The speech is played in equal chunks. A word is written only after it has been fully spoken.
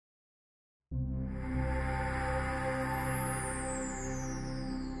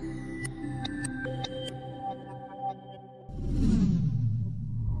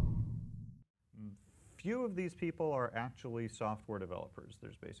few of these people are actually software developers.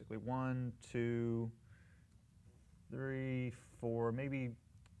 There's basically 1, 2, 3, 4, maybe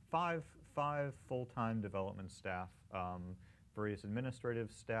five full-time development staff, various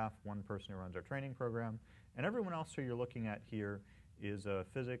administrative staff, one person who runs our training program, and everyone else who you're looking at here is a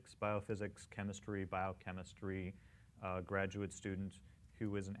physics, biophysics, chemistry, biochemistry graduate student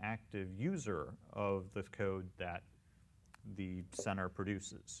who is an active user of the code that the center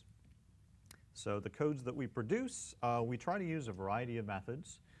produces. So the codes that we produce, we try to use a variety of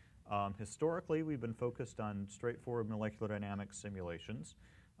methods. Historically, we've been focused on straightforward molecular dynamics simulations,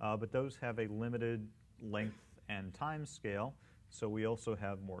 but those have a limited length and time scale, so we also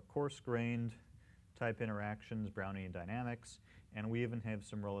have more coarse-grained type interactions, Brownian dynamics, and we even have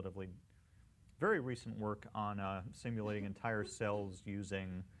some relatively very recent work on simulating entire cells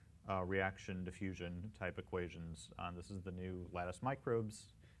using reaction diffusion type equations. This is the new lattice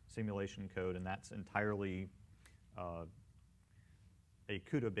microbes simulation code, and that's entirely a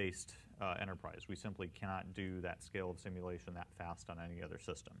CUDA-based enterprise. We simply cannot do that scale of simulation that fast on any other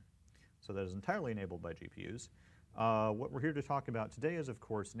system. So that is entirely enabled by GPUs. What we're here to talk about today is, of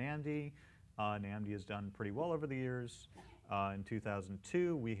course, NAMD. NAMD has done pretty well over the years. In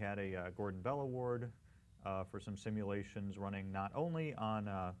 2002, we had a Gordon Bell Award for some simulations running not only on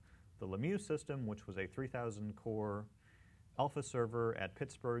the Lemieux system, which was a 3,000-core alpha server at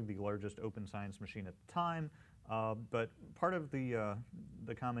Pittsburgh, the largest open science machine at the time, but part of the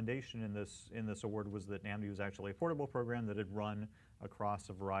commendation in this award was that NAMD was actually a portable program that had run across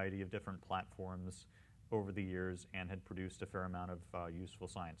a variety of different platforms over the years and had produced a fair amount of useful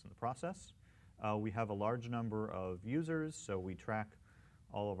science in the process. We have a large number of users, so we track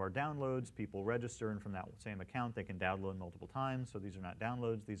all of our downloads. People register, and from that same account, they can download multiple times. So these are not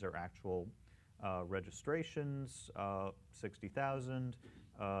downloads. These are actual registrations, 60,000,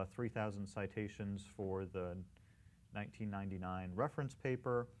 3,000 citations for the 1999 reference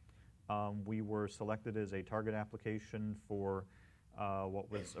paper. We were selected as a target application for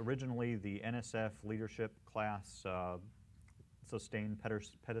what was originally the NSF leadership class sustained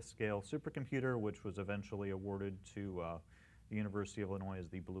petascale supercomputer, which was eventually awarded to the University of Illinois as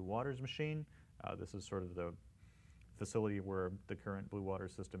the Blue Waters machine. This is sort of the facility where the current Blue Water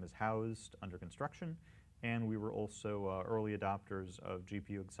system is housed under construction. And we were also early adopters of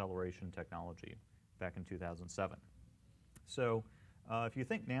GPU acceleration technology back in 2007. So if you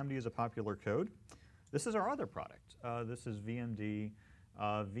think NAMD is a popular code, this is our other product. This is VMD.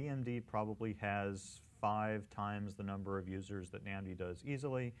 VMD probably has 5 times the number of users that NAMD does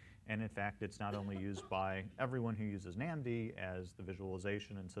easily. And in fact, it's not only used by everyone who uses NAMD as the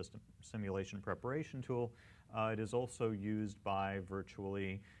visualization and system simulation preparation tool, it is also used by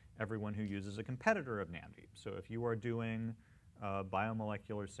virtually everyone who uses a competitor of NAMD. So if you are doing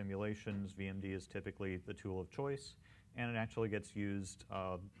biomolecular simulations, VMD is typically the tool of choice. And it actually gets used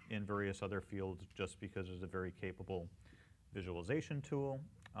in various other fields just because it's a very capable visualization tool.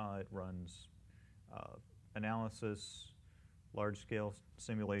 It runs analysis, large-scale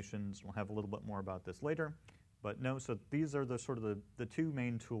simulations. We'll have a little bit more about this later. But no, so these are the sort of the 2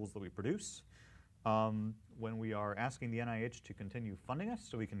 main tools that we produce. When we are asking the NIH to continue funding us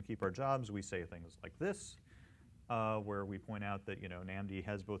so we can keep our jobs, we say things like this, where we point out that NAMD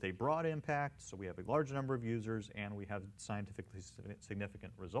has both a broad impact, so we have a large number of users, and we have scientifically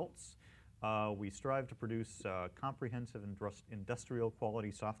significant results. We strive to produce comprehensive industrial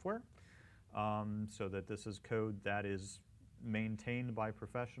quality software, so that this is code that is maintained by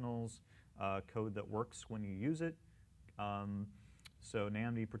professionals, code that works when you use it. So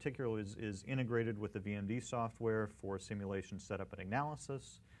NAMD particularly is integrated with the VMD software for simulation setup and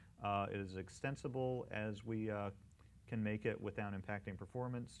analysis. It is extensible as we can make it without impacting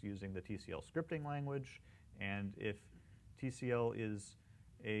performance using the TCL scripting language. And if TCL is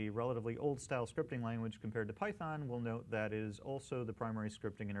a relatively old-style scripting language compared to Python, we'll note that it is also the primary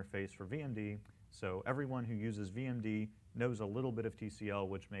scripting interface for VMD. So everyone who uses VMD knows a little bit of TCL,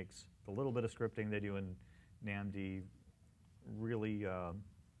 which makes the little bit of scripting they do in NAMD really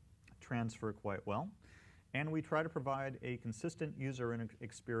transfer quite well. And we try to provide a consistent user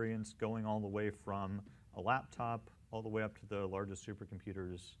experience going all the way from a laptop all the way up to the largest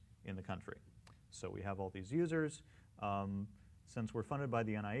supercomputers in the country. So we have all these users. Since we're funded by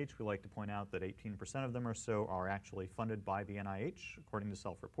the NIH, we like to point out that 18% of them or so are actually funded by the NIH, according to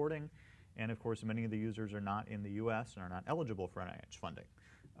self-reporting. And of course, many of the users are not in the US and are not eligible for NIH funding.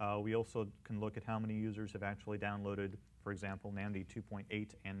 We also can look at how many users have actually downloaded, for example, NAMD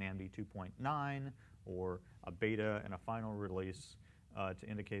 2.8 and NAMD 2.9, or a beta and a final release to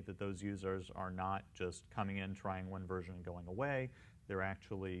indicate that those users are not just coming in, trying one version and going away. They're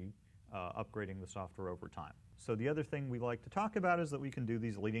actually upgrading the software over time. So the other thing we like to talk about is that we can do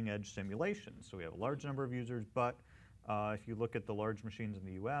these leading edge simulations. So we have a large number of users, but if you look at the large machines in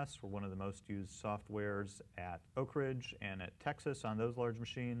the US, we're one of the most used softwares at Oak Ridge and at Texas on those large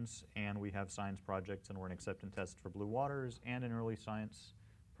machines, and we have science projects, and we're an acceptance test for Blue Waters and an early science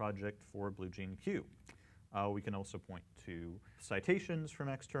project for Blue Gene Q. We can also point to citations from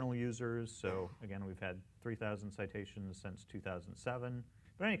external users. So again, we've had 3,000 citations since 2007.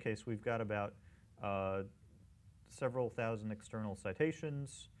 But in any case, we've got about several thousand external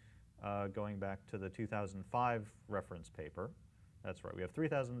citations going back to the 2005 reference paper. That's right, we have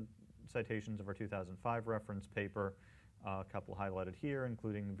 3,000 citations of our 2005 reference paper, a couple highlighted here,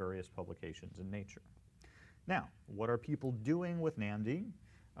 including various publications in Nature. Now, what are people doing with NAMD?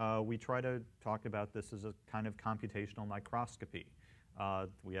 We try to talk about this as a kind of computational microscopy.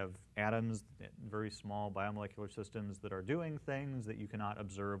 We have atoms, very small biomolecular systems that are doing things that you cannot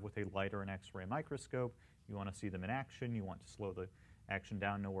observe with a light or an X-ray microscope. You want to see them in action. You want to slow the action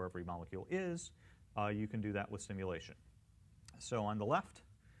down, know where every molecule is. You can do that with simulation. So on the left,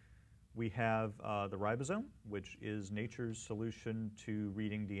 we have the ribosome, which is nature's solution to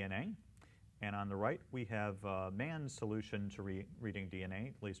reading DNA. And on the right, we have man's solution to reading DNA,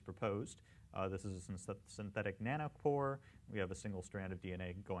 at least proposed. This is a synthetic nanopore. We have a single strand of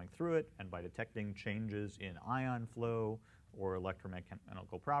DNA going through it, and by detecting changes in ion flow or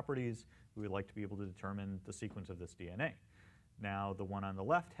electromechanical properties, we would like to be able to determine the sequence of this DNA. Now, the one on the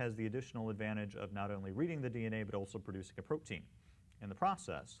left has the additional advantage of not only reading the DNA, but also producing a protein in the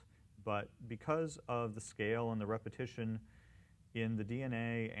process. But because of the scale and the repetition in the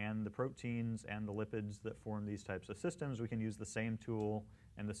DNA and the proteins and the lipids that form these types of systems, we can use the same tool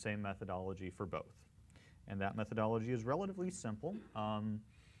and the same methodology for both. And that methodology is relatively simple.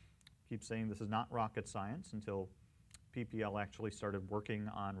 Keep saying this is not rocket science until PPL actually started working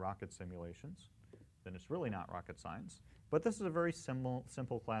on rocket simulations. Then it's really not rocket science. But this is a very simple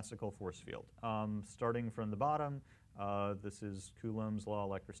classical force field. Starting from the bottom, this is Coulomb's law of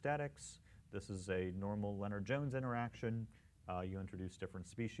electrostatics. This is a normal Lennard-Jones interaction. You introduce different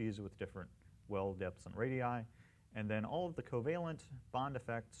species with different well depths and radii. And then all of the covalent bond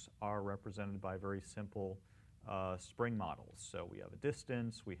effects are represented by very simple spring models. So we have a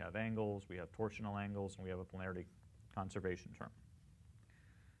distance, we have angles, we have torsional angles, and we have a polarity conservation term.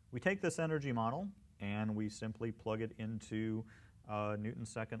 We take this energy model and we simply plug it into Newton's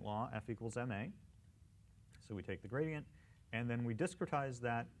second law, F equals ma. So we take the gradient, and then we discretize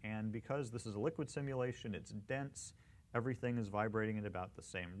that, and because this is a liquid simulation, it's dense, everything is vibrating at about the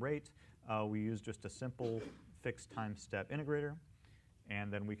same rate. We use just a simple fixed time step integrator,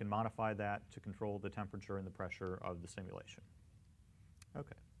 and then we can modify that to control the temperature and the pressure of the simulation.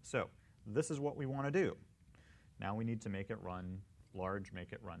 Okay, so this is what we want to do. Now we need to make it run large,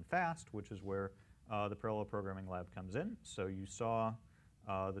 make it run fast, which is where the Parallel Programming Lab comes in. So you saw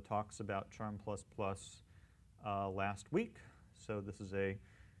the talks about Charm++ last week. So this is a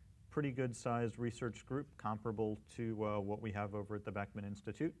pretty good sized research group comparable to what we have over at the Beckman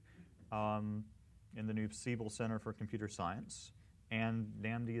Institute in the new Siebel Center for Computer Science. And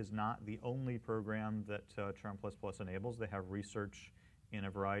NAMD is not the only program that Charm++ enables. They have research in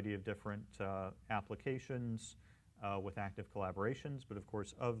a variety of different applications with active collaborations. But of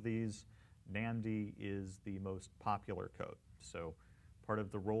course, of these, NAMD is the most popular code. So part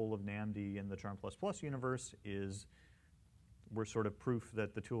of the role of NAMD in the Charm++ universe is we're sort of proof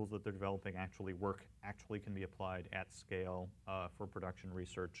that the tools that they're developing actually work, actually can be applied at scale for production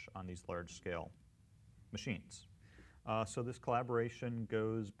research on these large-scale machines. So this collaboration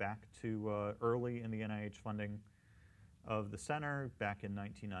goes back to early in the NIH funding of the center back in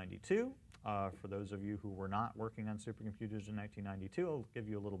 1992. For those of you who were not working on supercomputers in 1992, I'll give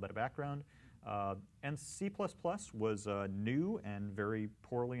you a little bit of background. And C++ was new and very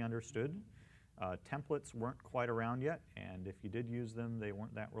poorly understood. Templates weren't quite around yet, and if you did use them, they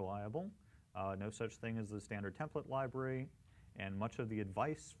weren't that reliable. No such thing as the standard template library, and much of the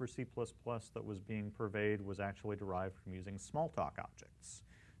advice for C++ that was being purveyed was actually derived from using Smalltalk objects.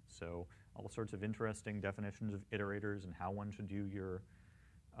 So all sorts of interesting definitions of iterators and how one should do your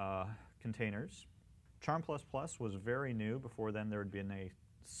containers. Charm++ was very new. Before then, there had been a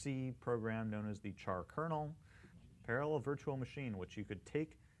C program known as the char kernel, parallel virtual machine, which you could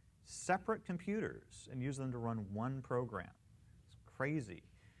take separate computers and use them to run one program. It's crazy.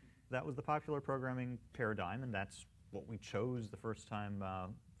 That was the popular programming paradigm, and that's what we chose the first time,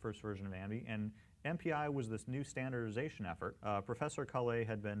 first version of NAMD. And MPI was this new standardization effort. Professor Calais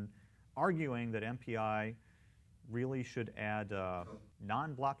had been arguing that MPI really should add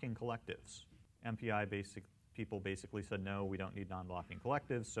non-blocking collectives. MPI people basically said, no, we don't need non-blocking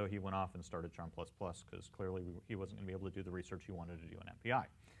collectives, so he went off and started Charm++ because clearly he wasn't going to be able to do the research he wanted to do in MPI.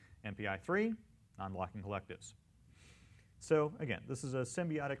 MPI 3, non-blocking collectives. So again, this is a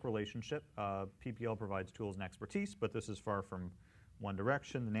symbiotic relationship. PPL provides tools and expertise, but this is far from one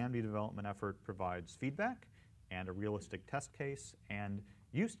direction. The NAMD development effort provides feedback and a realistic test case and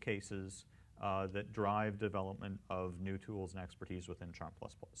use cases that drive development of new tools and expertise within Charm++.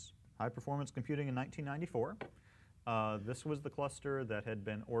 High performance computing in 1994. This was the cluster that had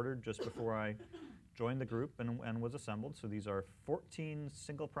been ordered just before I joined the group and was assembled. So these are 14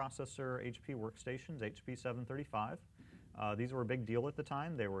 single processor HP workstations, HP 735. These were a big deal at the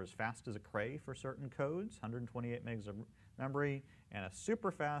time. They were as fast as a Cray for certain codes, 128 megs of memory, and a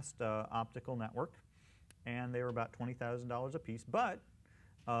super fast optical network. And they were about $20,000 a piece. But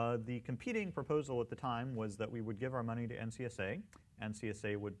the competing proposal at the time was that we would give our money to NCSA.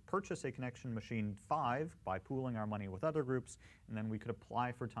 NCSA would purchase a connection machine 5 by pooling our money with other groups, and then we could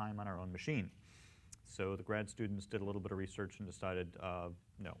apply for time on our own machine. So the grad students did a little bit of research and decided,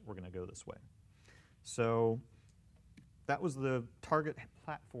 no, we're going to go this way. So that was the target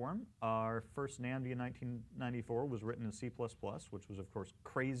platform. Our first NAMD in 1994 was written in C++, which was, of course,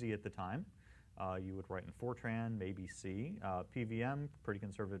 crazy at the time. You would write in Fortran, maybe C. PVM, pretty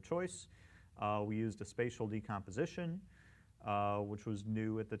conservative choice. We used a spatial decomposition, which was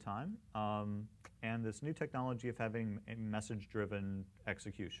new at the time, and this new technology of having a message-driven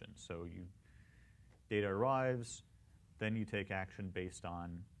execution. So data arrives, then you take action based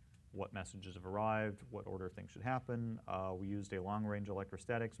on what messages have arrived, what order things should happen. We used a long-range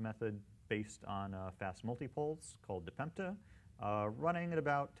electrostatics method based on fast multipoles called DePempta, running at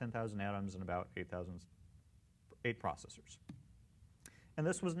about 10,000 atoms and about 8 processors. And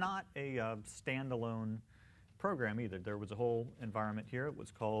this was not a standalone program either. There was a whole environment here. It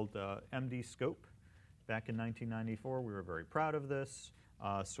was called MD Scope. Back in 1994, we were very proud of this.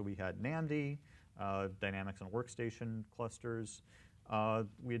 So we had NAMD, Dynamics and Workstation clusters.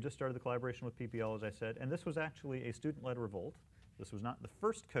 We had just started the collaboration with PPL, as I said, and this was actually a student-led revolt. This was not the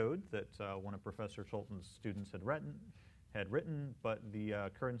first code that one of Professor Chulton's students had written, but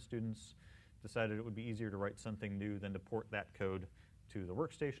the current students decided it would be easier to write something new than to port that code to the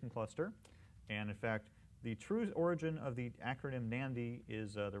workstation cluster. And in fact, the true origin of the acronym NAMD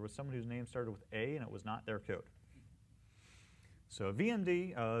is there was someone whose name started with A, and it was not their code. So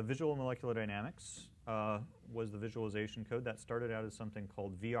VMD, Visual Molecular Dynamics, was the visualization code. That started out as something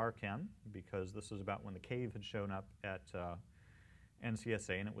called VRChem, because this is about when the cave had shown up at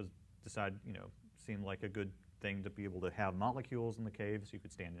NCSA, and it was decided, seemed like a good thing to be able to have molecules in the cave, so you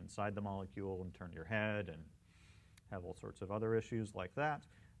could stand inside the molecule and turn your head and have all sorts of other issues like that.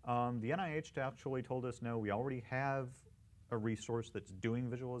 The NIH actually told us, no, we already have a resource that's doing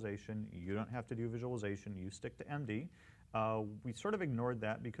visualization. You don't have to do visualization. You stick to MD. We sort of ignored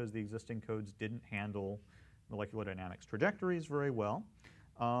that because the existing codes didn't handle molecular dynamics trajectories very well.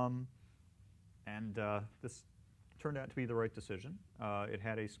 This turned out to be the right decision. It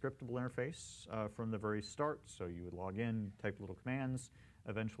had a scriptable interface from the very start, so you would log in, type little commands.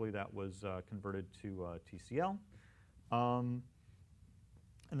 Eventually that was converted to TCL.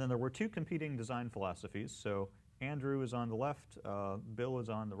 And then there were two competing design philosophies. So Andrew is on the left, Bill is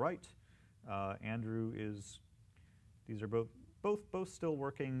on the right. Andrew is, these are both still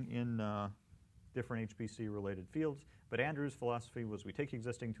working in different HPC-related fields, but Andrew's philosophy was we take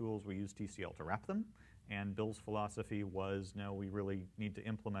existing tools, we use TCL to wrap them, and Bill's philosophy was, no, we really need to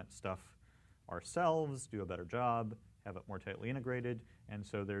implement stuff ourselves, do a better job, have it more tightly integrated, and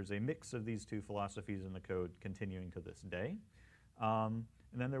so there's a mix of these two philosophies in the code continuing to this day. And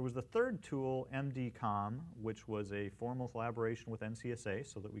then there was the third tool, MDCOM, which was a formal collaboration with NCSA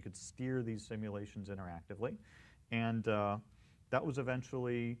so that we could steer these simulations interactively. And that was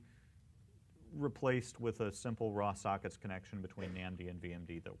eventually replaced with a simple raw sockets connection between NAMD and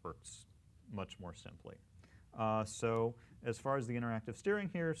VMD that works much more simply. So as far as the interactive steering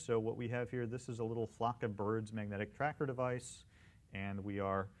here, so what we have here, this is a little flock of birds magnetic tracker device, and we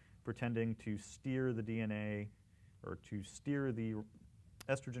are pretending to steer the DNA or to steer the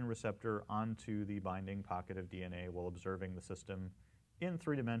estrogen receptor onto the binding pocket of DNA while observing the system in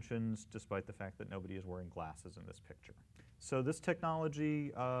 3 dimensions, despite the fact that nobody is wearing glasses in this picture. So this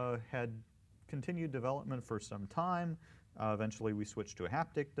technology had continued development for some time. Eventually we switched to a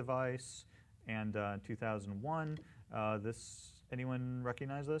haptic device, and in 2001, anyone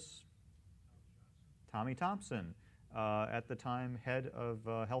recognize this? Tommy Thompson, at the time head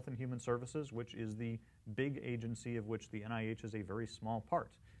of Health and Human Services, which is the big agency of which the NIH is a very small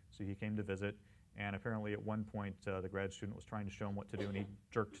part. So he came to visit, and apparently at one point the grad student was trying to show him what to do, and he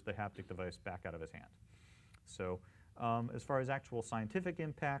jerked the haptic device back out of his hand. So as far as actual scientific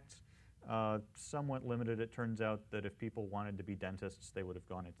impact, somewhat limited. It turns out that if people wanted to be dentists, they would have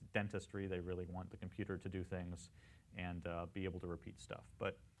gone into dentistry. They really want the computer to do things and be able to repeat stuff.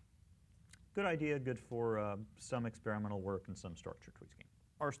 But good idea, good for some experimental work and some structure tweaking.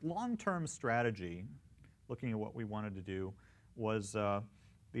 Our long-term strategy, looking at what we wanted to do, was the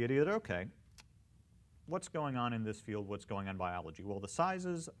idea that, okay, what's going on in this field? What's going on in biology? Well, the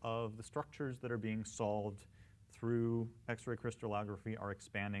sizes of the structures that are being solved through X-ray crystallography are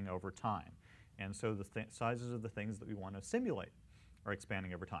expanding over time. And so the sizes of the things that we want to simulate are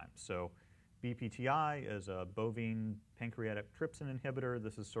expanding over time. So BPTI is a bovine pancreatic trypsin inhibitor.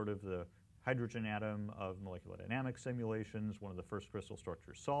 This is sort of the hydrogen atom of molecular dynamics simulations, one of the first crystal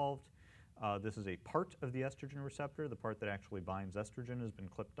structures solved. This is a part of the estrogen receptor. The part that actually binds estrogen has been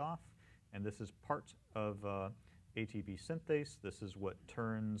clipped off. And this is part of ATP synthase. This is what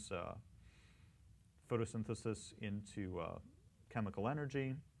turns photosynthesis into chemical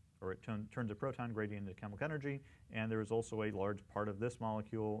energy, or it turns a proton gradient into chemical energy. And there is also a large part of this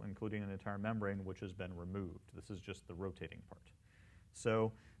molecule, including an entire membrane, which has been removed. This is just the rotating part.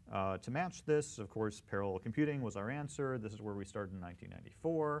 So to match this, of course, parallel computing was our answer. This is where we started in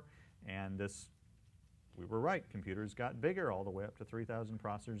 1994. And we were right. Computers got bigger, all the way up to 3,000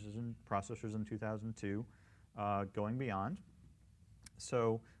 processors in 2002, going beyond.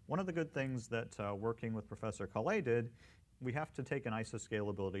 So one of the good things that working with Professor Calais did, we have to take an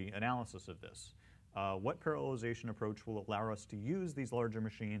isoscalability analysis of this. What parallelization approach will allow us to use these larger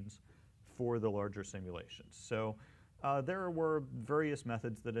machines for the larger simulations? So there were various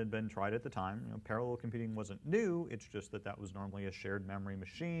methods that had been tried at the time. Parallel computing wasn't new. It's just that that was normally a shared memory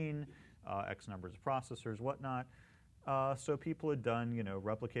machine, X numbers of processors, whatnot. So people had done,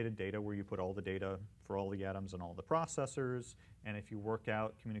 replicated data where you put all the data for all the atoms and all the processors. And if you work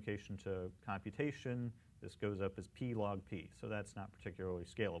out communication to computation, this goes up as p log p. So that's not particularly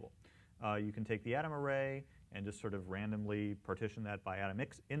scalable. You can take the atom array and just sort of randomly partition that by atom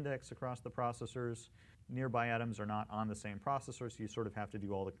index across the processors. Nearby atoms are not on the same processor, so you sort of have to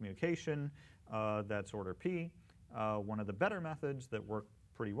do all the communication. That's order p. One of the better methods that worked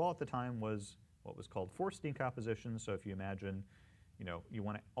pretty well at the time was what was called forced decomposition. So if you imagine, you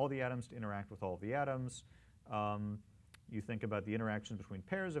want all the atoms to interact with all the atoms, you think about the interactions between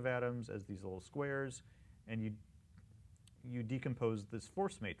pairs of atoms as these little squares, and you decompose this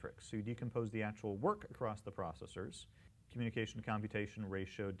force matrix. So you decompose the actual work across the processors, communication to computation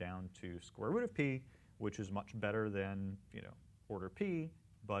ratio down to square root of p, which is much better than order p,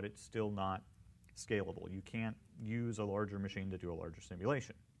 but it's still not scalable. You can't use a larger machine to do a larger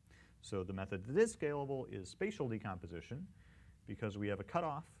simulation. So the method that is scalable is spatial decomposition, because we have a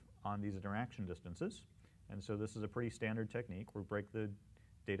cutoff on these interaction distances. And so this is a pretty standard technique. We break the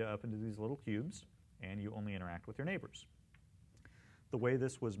data up into these little cubes, and you only interact with your neighbors. The way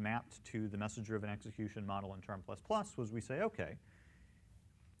this was mapped to the message-driven execution model in Charm++ was we say, okay,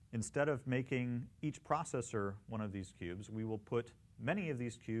 instead of making each processor one of these cubes, we will put many of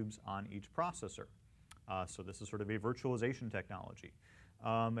these cubes on each processor. So this is sort of a virtualization technology.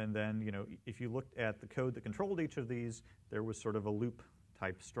 And then, if you looked at the code that controlled each of these, there was sort of a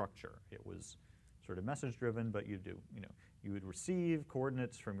loop-type structure. It was sort of message-driven, but you would receive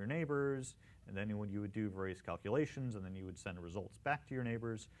coordinates from your neighbors, and then you would do various calculations, and then you would send results back to your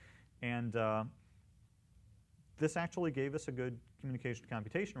neighbors. And this actually gave us a good communication to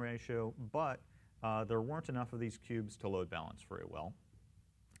computation ratio, but there weren't enough of these cubes to load balance very well.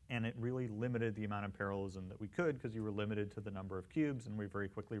 And it really limited the amount of parallelism that we could, because you were limited to the number of cubes, and we very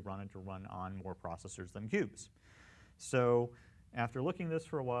quickly wanted to run on more processors than cubes. So after looking at this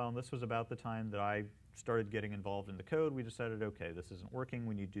for a while, and this was about the time that I started getting involved in the code, we decided, okay, this isn't working.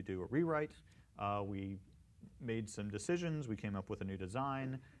 We need to do a rewrite. We made some decisions. We came up with a new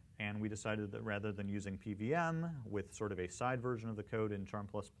design. And we decided that rather than using PVM with sort of a side version of the code in Charm++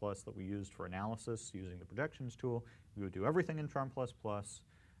 that we used for analysis using the projections tool, we would do everything in Charm++.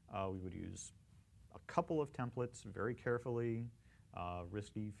 We would use a couple of templates very carefully,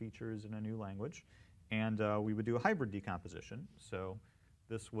 risky features in a new language. And we would do a hybrid decomposition. So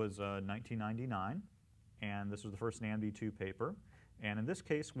this was 1999, and this was the first NAMD 2 paper. And in this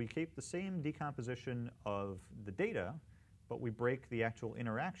case, we keep the same decomposition of the data, but we break the actual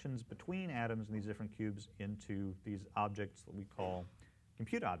interactions between atoms in these different cubes into these objects that we call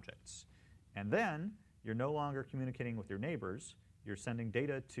compute objects. And then you're no longer communicating with your neighbors. You're sending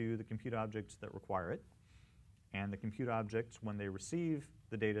data to the compute objects that require it. And the compute objects, when they receive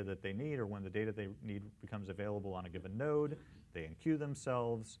the data that they need, or when the data they need becomes available on a given node, they enqueue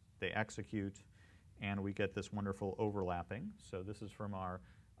themselves, they execute, and we get this wonderful overlapping. So this is from our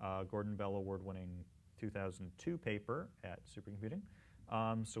Gordon Bell Award-winning 2002 paper at Supercomputing.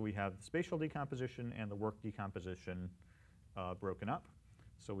 So we have the spatial decomposition and the work decomposition broken up.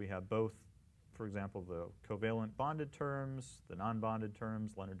 So we have both, for example, the covalent bonded terms, the non-bonded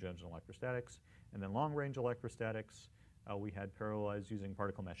terms, Leonard-Jones and electrostatics, and then long-range electrostatics. We had parallelized using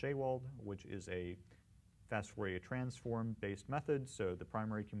particle mesh AWOLD, which is a fast Fourier transform-based method. So the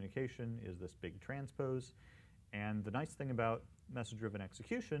primary communication is this big transpose. And the nice thing about message-driven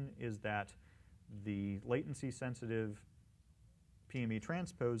execution is that the latency-sensitive PME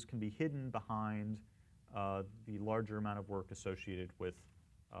transpose can be hidden behind the larger amount of work associated with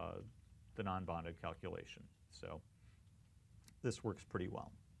the non-bonded calculation. So this works pretty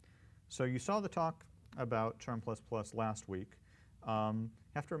well. So you saw the talk about Charm++ last week.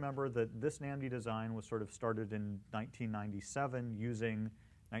 Have to remember that this NAMD design was sort of started in 1997 using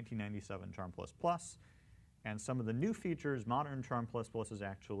 1997 Charm++. And some of the new features, modern Charm++ is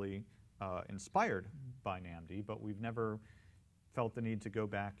actually inspired by NAMD, but we've never felt the need to go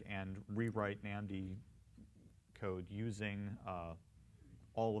back and rewrite NAMD code using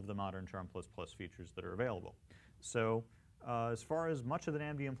all of the modern Charm++ features that are available. So as far as much of the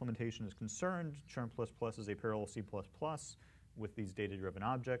NAMD implementation is concerned, Charm++ is a parallel C++ with these data-driven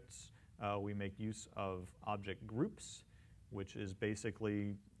objects. We make use of object groups, which is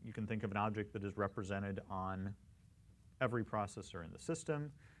basically, you can think of an object that is represented on every processor in the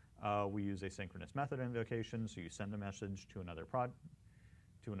system. We use asynchronous method invocation, so you send a message to another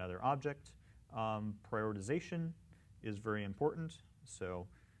object. Prioritization is very important. So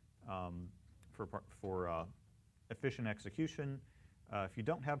for efficient execution, if you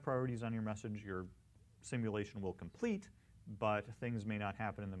don't have priorities on your message, your simulation will complete, but things may not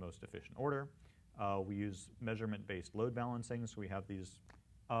happen in the most efficient order. We use measurement-based load balancing, so we have these.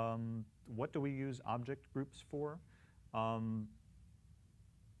 What do we use object groups for?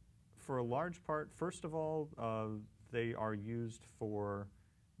 For a large part, first of all, they are used for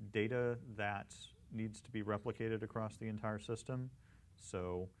data that needs to be replicated across the entire system.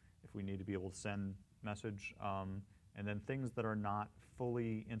 So if we need to be able to send message, and then things that are not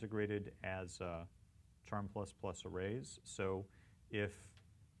fully integrated as Charm++ arrays. So if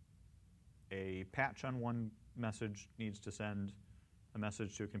a patch on one message needs to send a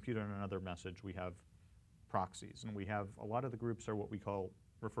message to a computer on another message, we have proxies. And we have, a lot of the groups are what we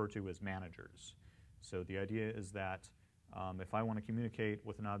refer to as managers. So the idea is that if I want to communicate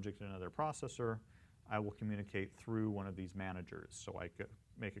with an object in another processor, I will communicate through one of these managers. So I could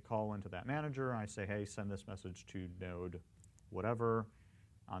make a call into that manager. I say, hey, send this message to node whatever.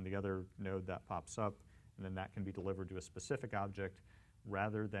 On the other node, that pops up. And then that can be delivered to a specific object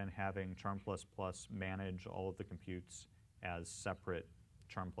rather than having Charm++ manage all of the computes as separate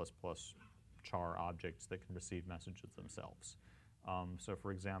Charm++ char objects that can receive messages themselves. So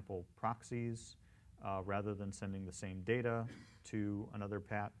for example, proxies, rather than sending the same data to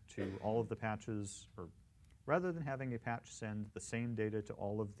to all of the patches, or rather than having a patch send the same data to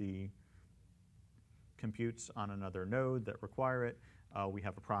all of the computes on another node that require it, we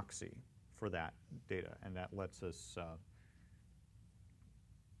have a proxy for that data, and that lets us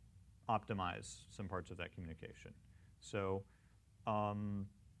optimize some parts of that communication. So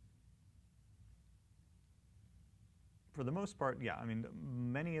for the most part, yeah, I mean,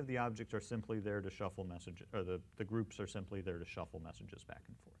 many of the objects are simply there to shuffle messages, or the groups are simply there to shuffle messages back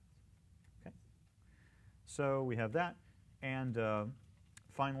and forth. Okay. So we have that. And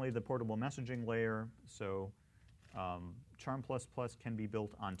finally, the portable messaging layer. So Charm++ can be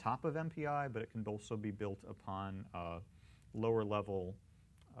built on top of MPI, but it can also be built upon lower level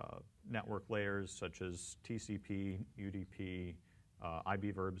network layers such as TCP, UDP,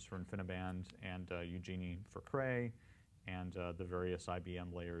 IB verbs for InfiniBand, and Eugenie for Cray, and the various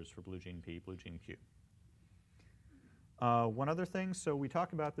IBM layers for BlueGene P, BlueGene Q. One other thing, so we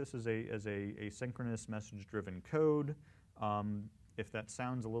talk about this as a asynchronous message-driven code. If that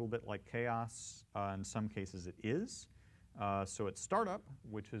sounds a little bit like chaos, in some cases it is. So at startup,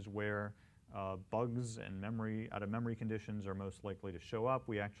 which is where bugs and out-of-memory conditions are most likely to show up,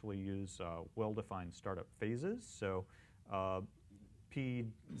 we actually use well-defined startup phases. So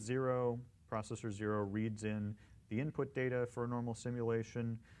P0, processor 0, reads in the input data for a normal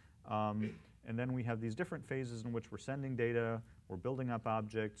simulation. And then we have these different phases in which we're sending data, we're building up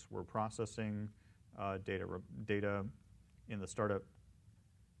objects, we're processing data in the startup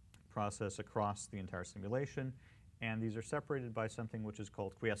process across the entire simulation. And these are separated by something which is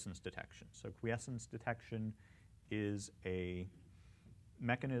called quiescence detection. So quiescence detection is a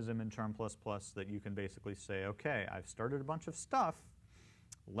mechanism in Charm++ that you can basically say, okay, I've started a bunch of stuff.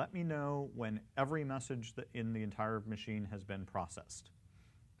 Let me know when every message in the entire machine has been processed.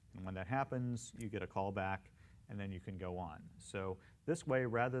 And when that happens, you get a call back, and then you can go on. So this way,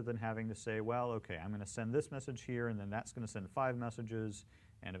 rather than having to say, well, okay, I'm going to send this message here, and then that's going to send 5 messages,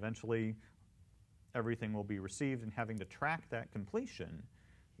 and eventually everything will be received, and having to track that completion,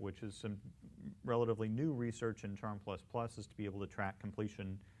 which is some relatively new research in Charm++, is to be able to track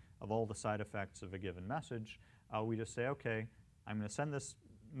completion of all the side effects of a given message. We just say, okay, I'm going to send this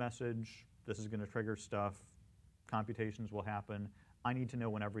message, this is going to trigger stuff, computations will happen, I need to know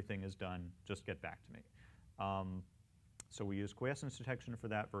when everything is done, just get back to me. So we use quiescence detection for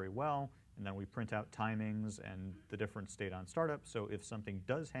that very well, and then we print out timings and the different state on startup, so if something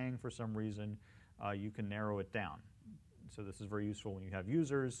does hang for some reason, you can narrow it down. So this is very useful when you have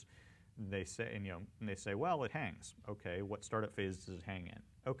users. They say, and they say, well, it hangs. Okay, what startup phase does it hang in?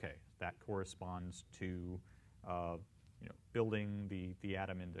 Okay, that corresponds to building the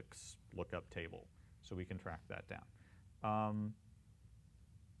atom index lookup table, so we can track that down.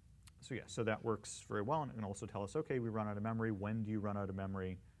 So yeah, so that works very well, and it can also tell us, okay, we run out of memory. When do you run out of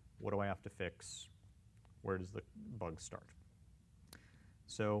memory? What do I have to fix? Where does the bug start?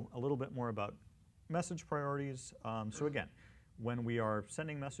 So a little bit more about message priorities. So again, when we are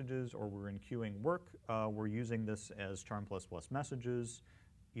sending messages or we're in queuing work, we're using this as Charm++ messages,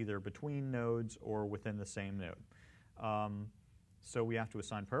 either between nodes or within the same node. So we have to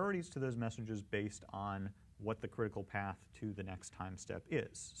assign priorities to those messages based on what the critical path to the next time step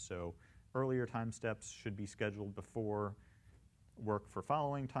is. So earlier time steps should be scheduled before work for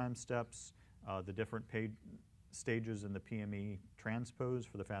following time steps. The different stages in the PME transpose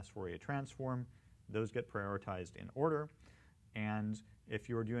for the fast Fourier transform, those get prioritized in order. And if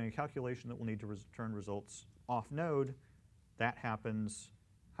you're doing a calculation that will need to return results off node, that happens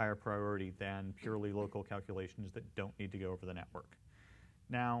higher priority than purely local calculations that don't need to go over the network.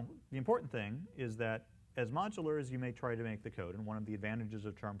 Now, the important thing is that as modular as you may try to make the code, and one of the advantages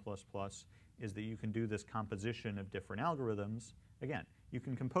of Charm++ is that you can do this composition of different algorithms. Again, you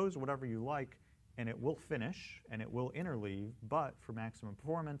can compose whatever you like, and it will finish, and it will interleave, but for maximum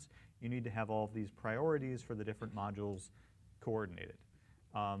performance, you need to have all of these priorities for the different modules coordinated.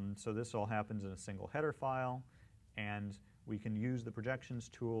 So this all happens in a single header file, and we can use the projections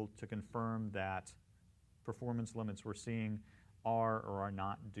tool to confirm that performance limits we're seeing are or are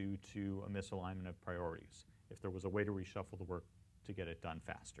not due to a misalignment of priorities, if there was a way to reshuffle the work to get it done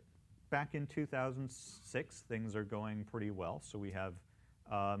faster. Back in 2006, things are going pretty well. So we have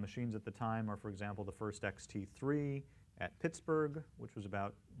machines at the time are, for example, the first XT3 at Pittsburgh, which was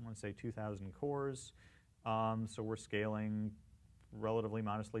about, I want to say, 2,000 cores. So we're scaling relatively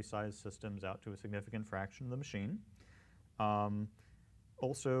modestly sized systems out to a significant fraction of the machine.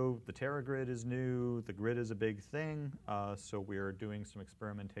 Also, the TeraGrid is new. The grid is a big thing. So we're doing some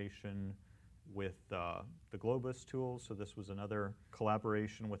experimentation with the Globus tool. So this was another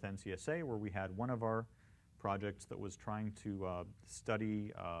collaboration with NCSA where we had one of our projects that was trying to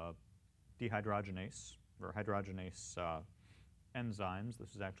study dehydrogenase or hydrogenase enzymes.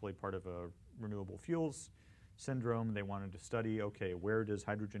 This is actually part of a renewable fuels syndrome. They wanted to study, okay, where does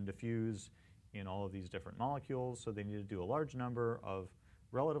hydrogen diffuse in all of these different molecules? So they needed to do a large number of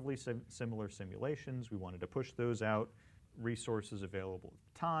relatively similar simulations. We wanted to push those out, resources available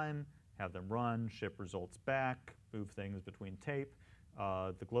at the time, have them run, ship results back, move things between tape.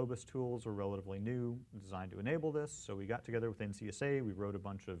 The Globus tools are relatively new, designed to enable this. So we got together with NCSA, we wrote a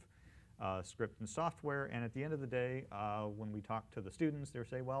bunch of script and software, and at the end of the day, when we talked to the students, they were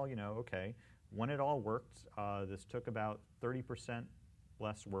saying, well, okay, when it all worked, this took about 30%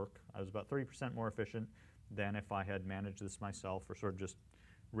 less work. I was about 30% more efficient than if I had managed this myself or sort of just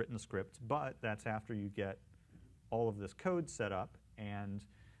written script, but that's after you get all of this code set up, and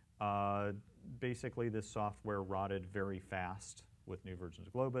basically this software rotted very fast with new versions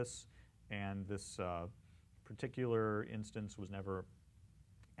of Globus, and this particular instance was never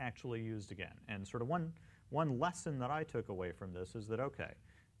actually used again. And sort of one lesson that I took away from this is that, okay,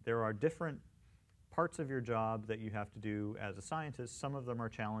 there are different parts of your job that you have to do as a scientist. Some of them are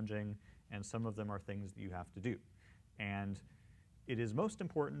challenging, and some of them are things that you have to do. And it is most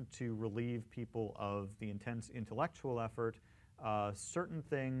important to relieve people of the intense intellectual effort. Certain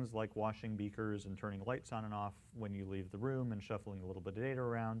things like washing beakers and turning lights on and off when you leave the room and shuffling a little bit of data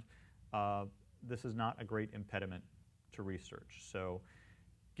around, this is not a great impediment to research. So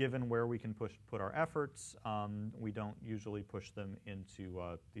given where we can put our efforts, we don't usually push them into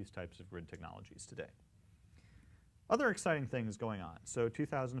these types of grid technologies today. Other exciting things going on. So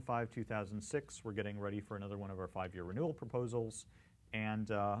 2005, 2006, we're getting ready for another one of our 5-year renewal proposals,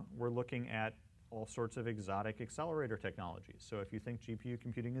 and we're looking at all sorts of exotic accelerator technologies. So if you think GPU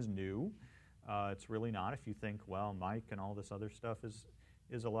computing is new, it's really not. If you think, well, Mike and all this other stuff is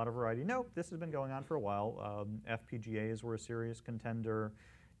is a lot of variety. Nope, this has been going on for a while. FPGAs were a serious contender.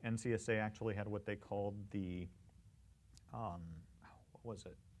 NCSA actually had what they called the, what was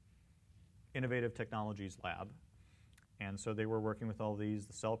it? Innovative Technologies Lab. And so they were working with all these,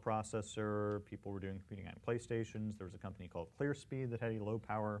 the cell processor, people were doing computing on PlayStations. There was a company called ClearSpeed that had a low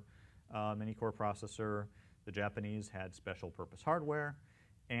power mini-core processor. The Japanese had special purpose hardware.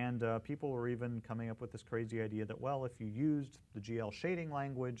 And people were even coming up with this crazy idea that, well, if you used the GL shading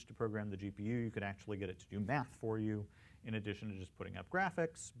language to program the GPU, you could actually get it to do math for you in addition to just putting up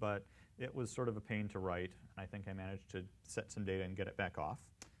graphics. But it was sort of a pain to write. And I think I managed to set some data and get it back off.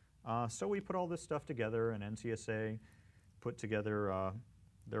 So we put all this stuff together, and NCSA put together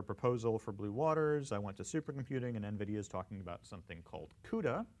their proposal for Blue Waters. I went to supercomputing, and NVIDIA is talking about something called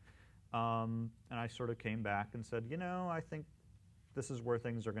CUDA. And I sort of came back and said, you know, I think this is where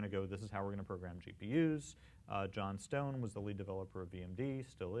things are going to go. This is how we're going to program GPUs. John Stone was the lead developer of VMD,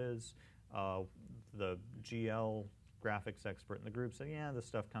 still is. The GL graphics expert in the group said, yeah, this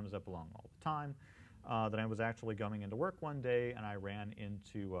stuff comes up along all the time. Then I was actually going into work one day, and I ran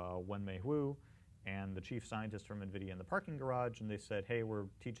into Wenmei Wu and the chief scientist from NVIDIA in the parking garage, and they said, hey, we're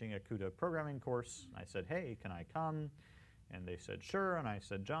teaching a CUDA programming course. I said, hey, can I come? And they said, sure. And I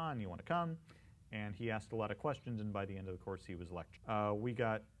said, John, you want to come? And he asked a lot of questions, and by the end of the course, he was lecturing. We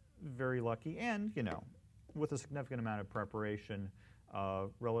got very lucky, and, you know, with a significant amount of preparation,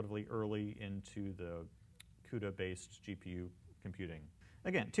 relatively early into the CUDA-based GPU computing.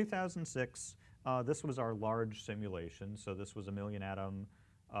 Again, 2006, this was our large simulation. So this was a million-atom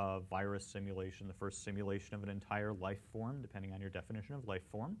virus simulation, the first simulation of an entire life form, depending on your definition of life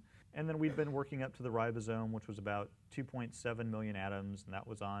form. And then we'd been working up to the ribosome, which was about 2.7 million atoms, and that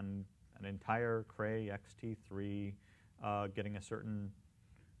was on an entire Cray XT3, getting a certain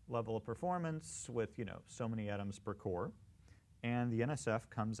level of performance with, you know, so many atoms per core. And the NSF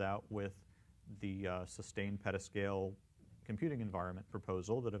comes out with the sustained petascale computing environment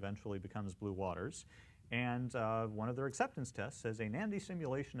proposal that eventually becomes Blue Waters. And one of their acceptance tests says a NAMD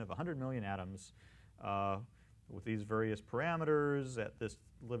simulation of 100 million atoms with these various parameters at this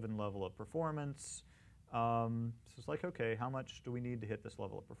given level of performance. So it's like, okay, how much do we need to hit this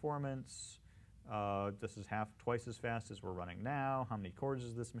level of performance? This is twice as fast as we're running now. How many cores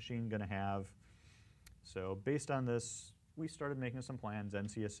is this machine going to have? So based on this, we started making some plans.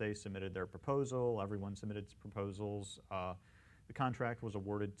 NCSA submitted their proposal. Everyone submitted proposals. The contract was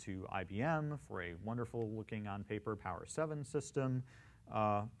awarded to IBM for a wonderful-looking on-paper Power 7 system.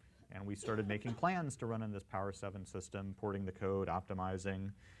 And we started making plans to run in this Power 7 system, porting the code,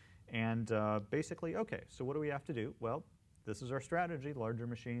 optimizing. And basically, okay, so what do we have to do? Well, this is our strategy, larger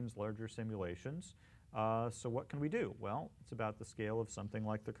machines, larger simulations. So what can we do? Well, it's about the scale of something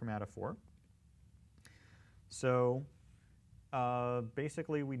like the chromatophore. So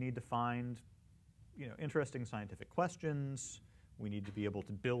basically, we need to find, you know, interesting scientific questions. We need to be able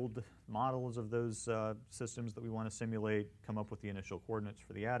to build models of those systems that we want to simulate, come up with the initial coordinates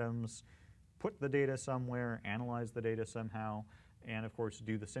for the atoms, put the data somewhere, analyze the data somehow, and of course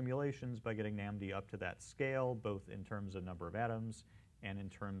do the simulations by getting NAMD up to that scale, both in terms of number of atoms and in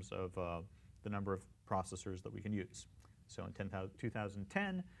terms of the number of processors that we can use. So in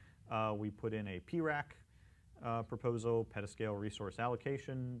 2010, we put in a PRAC proposal, petascale resource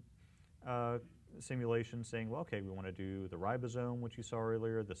allocation simulation, saying, well, okay, we want to do the ribosome, which you saw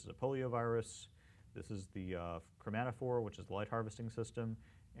earlier. This is a poliovirus. This is the chromatophore, which is the light harvesting system.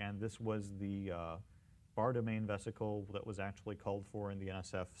 And this was the bar domain vesicle that was actually called for in the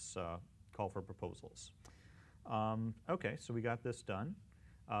NSF's call for proposals. Okay, so we got this done.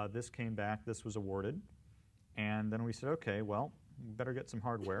 This came back. This was awarded. And then we said, okay, well, we better get some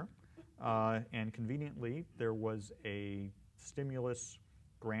hardware. And conveniently, there was a stimulus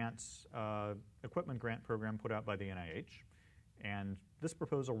grants, equipment grant program put out by the NIH. And this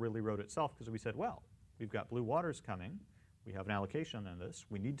proposal really wrote itself because we said, well, we've got Blue Waters coming. We have an allocation on this.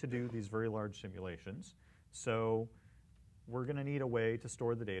 We need to do these very large simulations. So we're going to need a way to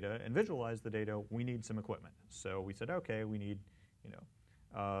store the data and visualize the data. We need some equipment. So we said, okay, we need, you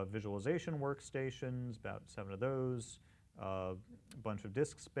know, visualization workstations, about 7 of those, a bunch of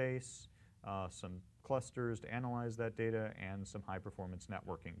disk space, some clusters to analyze that data, and some high-performance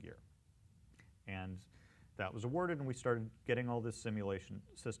networking gear. And that was awarded, and we started getting all this simulation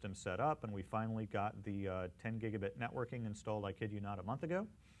system set up, and we finally got the 10 gigabit networking installed, I kid you not, a month ago.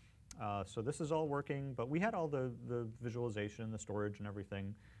 So this is all working, but we had all the visualization, the storage, and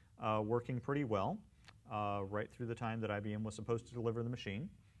everything working pretty well right through the time that IBM was supposed to deliver the machine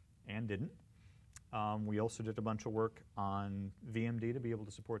and didn't. We also did a bunch of work on VMD to be able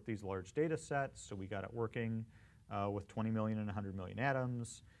to support these large data sets, so we got it working. with 20 million and 100 million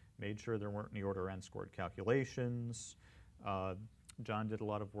atoms, made sure there weren't any order n-squared calculations. John did a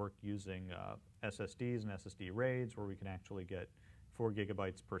lot of work using SSDs and SSD RAIDs, where we can actually get 4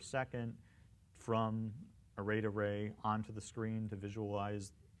 gigabytes per second from a RAID array onto the screen to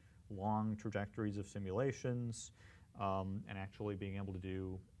visualize long trajectories of simulations, and actually being able to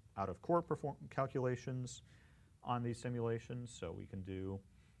do out-of-core calculations on these simulations. So we can do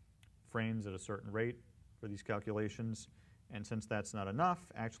frames at a certain rate for these calculations. And since that's not enough,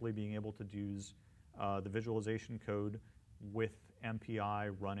 actually being able to use the visualization code with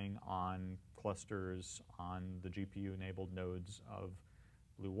MPI running on clusters on the GPU-enabled nodes of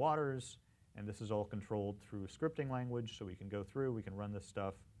Blue Waters. And this is all controlled through scripting language, so we can go through, we can run this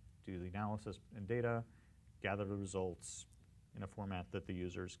stuff, do the analysis and data, gather the results in a format that the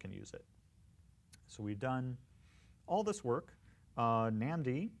users can use it. So we've done all this work.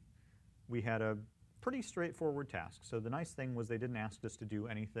 NAMD, we had a pretty straightforward task. So the nice thing was they didn't ask us to do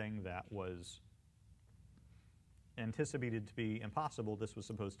anything that was anticipated to be impossible. This was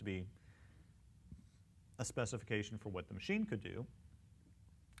supposed to be a specification for what the machine could do.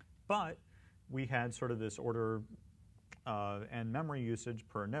 But we had sort of this order and memory usage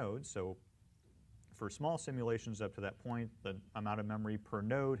per node. So for small simulations up to that point, the amount of memory per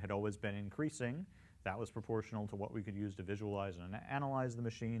node had always been increasing. That was proportional to what we could use to visualize and analyze the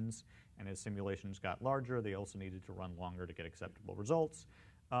machines. And as simulations got larger, they also needed to run longer to get acceptable results.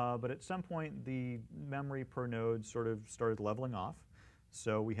 But at some point, the memory per node sort of started leveling off.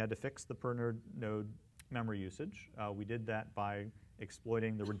 So we had to fix the per node memory usage. We did that by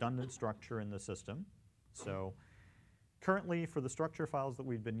exploiting the redundant structure in the system. So currently, for the structure files that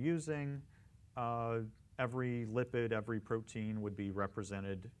we've been using, every lipid, every protein would be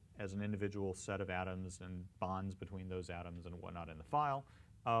represented as an individual set of atoms and bonds between those atoms and whatnot in the file.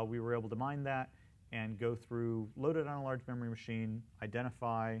 We were able to mine that and go through, load it on a large memory machine,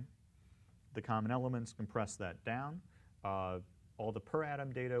 identify the common elements, compress that down. All the per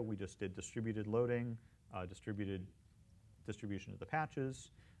atom data, we just did distributed loading, distribution of the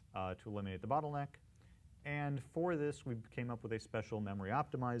patches to eliminate the bottleneck. And for this, we came up with a special memory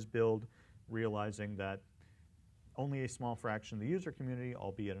optimized build, realizing that only a small fraction of the user community,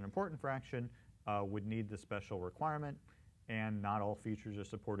 albeit an important fraction, would need the special requirement, and not all features are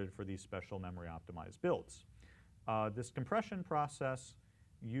supported for these special memory optimized builds. This compression process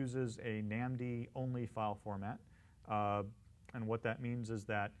uses a NAMD-only file format, and what that means is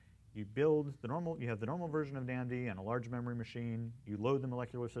that you build the normal, you have the normal version of NAMD and a large memory machine, you load the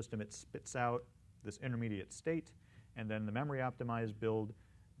molecular system, it spits out this intermediate state, and then the memory optimized build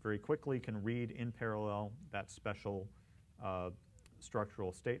very quickly can read in parallel that special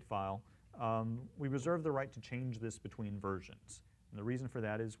structural state file. We reserve the right to change this between versions. And the reason for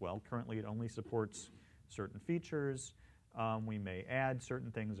that is, well, currently it only supports certain features. We may add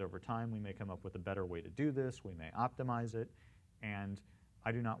certain things over time. We may come up with a better way to do this. We may optimize it. And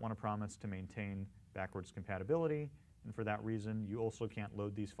I do not want to promise to maintain backwards compatibility. And for that reason, you also can't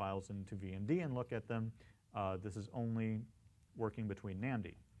load these files into VMD and look at them. This is only working between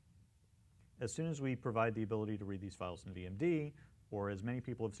NAMD. As soon as we provide the ability to read these files in VMD, or as many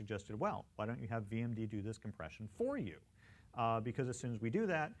people have suggested, well, why don't you have VMD do this compression for you? Because as soon as we do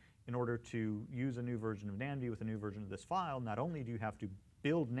that, in order to use a new version of NAMD with a new version of this file, not only do you have to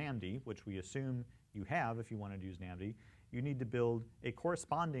build NAMD, which we assume you have if you wanted to use NAMD, you need to build a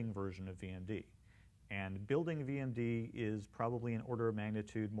corresponding version of VMD. And building VMD is probably an order of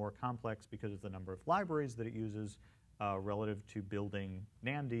magnitude more complex because of the number of libraries that it uses relative to building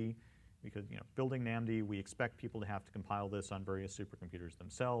NAMD. Because building NAMD, we expect people to have to compile this on various supercomputers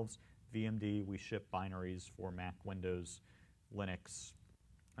themselves. VMD, we ship binaries for Mac, Windows, Linux,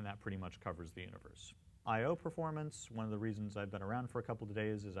 and that pretty much covers the universe. I/O performance, one of the reasons I've been around for a couple of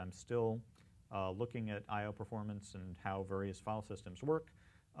days is I'm still looking at I/O performance and how various file systems work.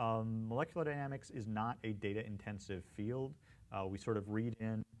 Molecular dynamics is not a data-intensive field. We sort of read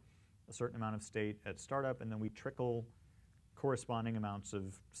in a certain amount of state at startup, and then we trickle corresponding amounts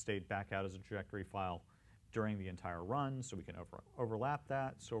of state back out as a trajectory file during the entire run, so we can overlap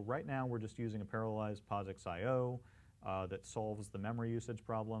that. So right now we're just using a parallelized POSIX I/O that solves the memory usage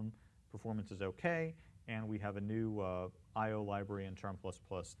problem. Performance is okay, and we have a new I/O library in Charm++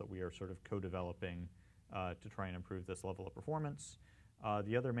 that we are sort of co-developing to try and improve this level of performance.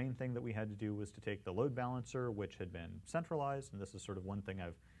 The other main thing that we had to do was to take the load balancer, which had been centralized, and this is sort of one thing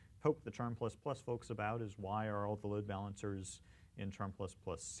I've poked the Charm++ folks about, is why are all the load balancers in Charm++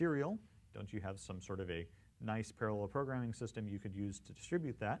 serial? Don't you have some sort of a nice parallel programming system you could use to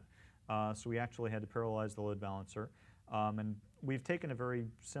distribute that? So we actually had to parallelize the load balancer. And we've taken a very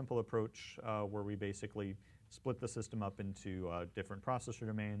simple approach where we basically split the system up into different processor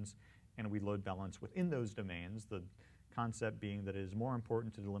domains, and we load balance within those domains, the concept being that it is more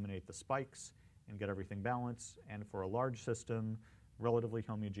important to eliminate the spikes and get everything balanced, and for a large system, relatively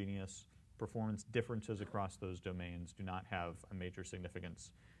homogeneous, performance differences across those domains do not have a major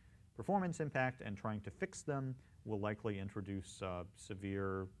significance performance impact, and trying to fix them will likely introduce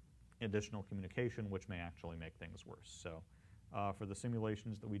severe additional communication, which may actually make things worse. So for the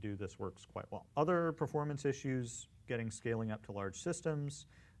simulations that we do, this works quite well. Other performance issues, getting scaling up to large systems.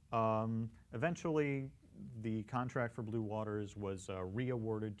 Eventually, the contract for Blue Waters was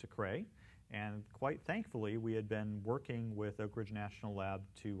re-awarded to Cray, and quite thankfully, we had been working with Oak Ridge National Lab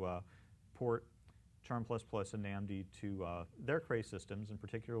to port Charm++ and NAMD to their Cray systems, and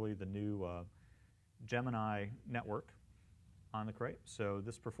particularly the new Gemini network on the Cray. So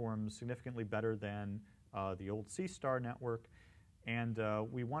this performs significantly better than the old C-Star network, and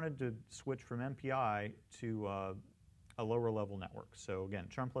we wanted to switch from MPI to a lower level network. So again,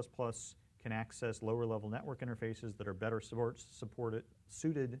 Charm++ can access lower level network interfaces that are better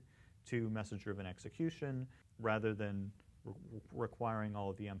suited to message-driven execution rather than requiring all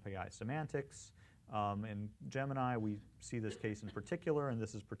of the MPI semantics. In Gemini, we see this case in particular, and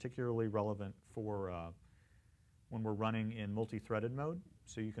this is particularly relevant for when we're running in multi-threaded mode.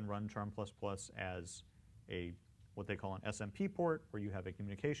 So you can run Charm++ as what they call an SMP port, where you have a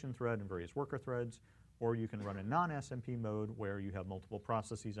communication thread and various worker threads, or you can run a non-SMP mode where you have multiple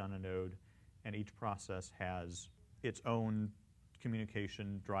processes on a node, and each process has its own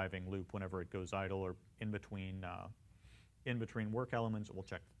communication driving loop whenever it goes idle or in between work elements. It will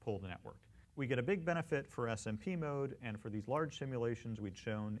pull the network. We get a big benefit for SMP mode, and for these large simulations we'd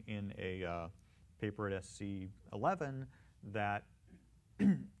shown in a paper at SC11 that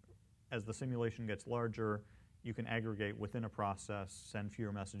as the simulation gets larger, you can aggregate within a process, send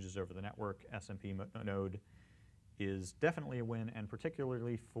fewer messages over the network. SMP node is definitely a win, and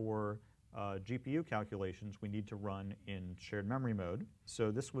particularly for GPU calculations, we need to run in shared memory mode.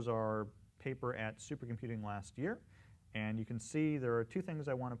 So this was our paper at Supercomputing last year, and you can see there are two things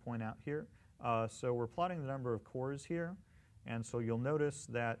I want to point out here. So we're plotting the number of cores here, and so you'll notice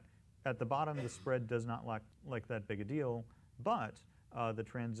that at the bottom the spread does not look like that big a deal, but the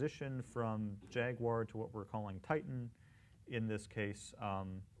transition from Jaguar to what we're calling Titan in this case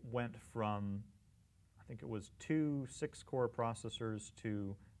went from, I think it was 2 6-core processors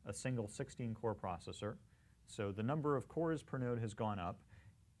to a single 16-core processor. So the number of cores per node has gone up,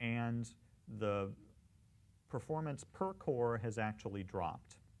 and the performance per core has actually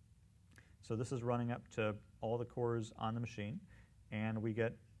dropped. So this is running up to all the cores on the machine, and we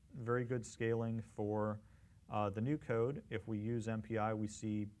get very good scaling for the new code. If we use MPI, we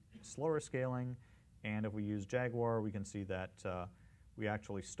see slower scaling, and if we use Jaguar, we can see that we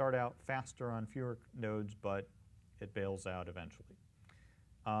actually start out faster on fewer nodes, but it bails out eventually.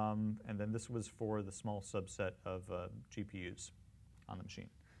 And then this was for the small subset of GPUs on the machine.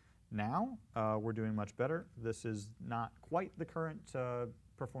 Now we're doing much better. This is not quite the current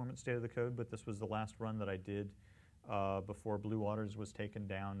performance state of the code, but this was the last run that I did before Blue Waters was taken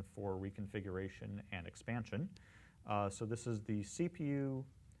down for reconfiguration and expansion. So this is the CPU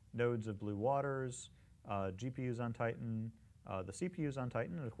nodes of Blue Waters, GPUs on Titan, the CPUs on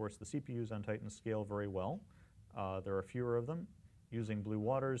Titan, and of course the CPUs on Titan scale very well. There are fewer of them. Using Blue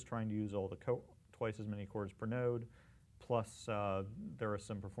Waters, trying to use all the twice as many cores per node, plus there are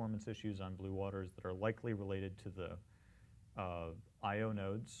some performance issues on Blue Waters that are likely related to the I/O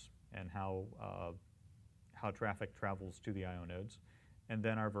nodes and how traffic travels to the I/O nodes, and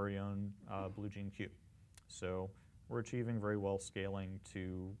then our very own BlueGene Q. So we're achieving very well scaling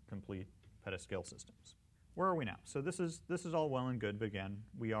to complete petascale systems. Where are we now? So this is all well and good, but again,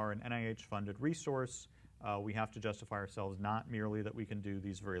 we are an NIH-funded resource. We have to justify ourselves not merely that we can do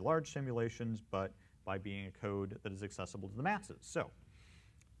these very large simulations, but by being a code that is accessible to the masses. So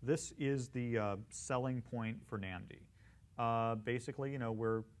this is the selling point for NAMD. Basically,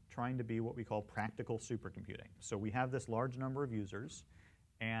 we're trying to be what we call practical supercomputing. So we have this large number of users,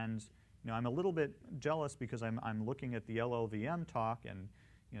 and I'm a little bit jealous because I'm looking at the LLVM talk, and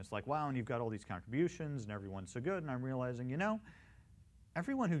it's like, wow, and you've got all these contributions, and everyone's so good, and I'm realizing,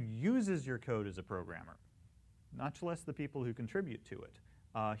 everyone who uses your code is a programmer, much less the people who contribute to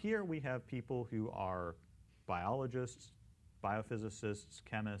it. Here we have people who are biologists, biophysicists,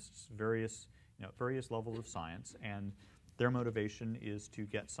 chemists, various levels of science, and their motivation is to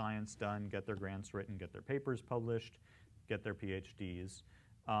get science done, get their grants written, get their papers published, get their PhDs.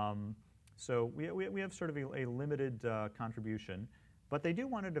 So we have sort of a limited contribution, but they do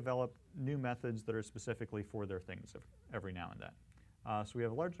want to develop new methods that are specifically for their things every now and then. So we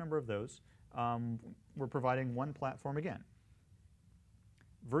have a large number of those. We're providing one platform again.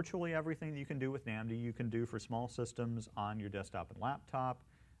 Virtually everything that you can do with NAMD you can do for small systems on your desktop and laptop,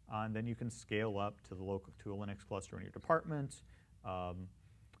 and then you can scale up to a Linux cluster in your department,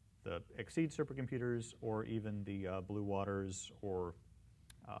 the Exceed supercomputers, or even the Blue Waters or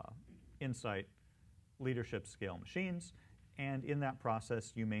Insight leadership scale machines. And in that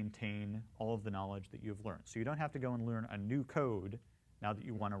process, you maintain all of the knowledge that you've learned. So you don't have to go and learn a new code now that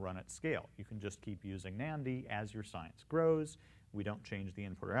you want to run at scale. You can just keep using NAMD as your science grows. We don't change the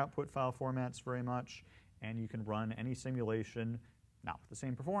input or output file formats very much, and you can run any simulation, not with the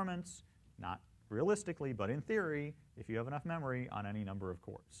same performance, not realistically, but in theory, if you have enough memory, on any number of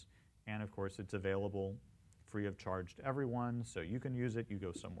cores. And of course, it's available free of charge to everyone, so you can use it. You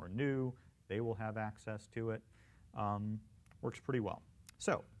go somewhere new, they will have access to it. Works pretty well.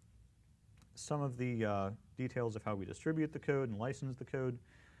 So, some of the details of how we distribute the code and license the code.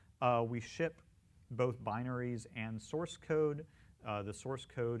 We ship both binaries and source code. The source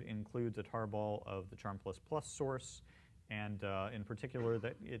code includes a tarball of the Charm++ source, and in particular,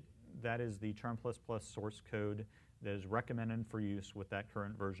 that is the Charm++ source code that is recommended for use with that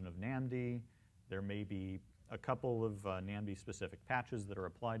current version of NAMD. There may be a couple of NAMD-specific patches that are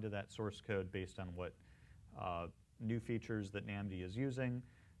applied to that source code based on what new features that NAMD is using.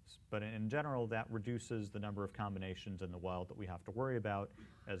 But in general, that reduces the number of combinations in the wild that we have to worry about,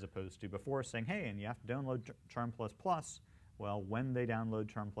 as opposed to before saying, hey, and you have to download Charm++. Well, when they download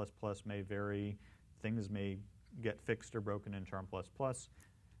Charm++ may vary. Things may get fixed or broken in Charm++.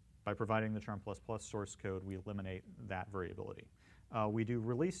 By providing the Charm++ source code, we eliminate that variability. We do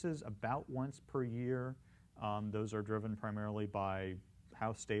releases about once per year. Those are driven primarily by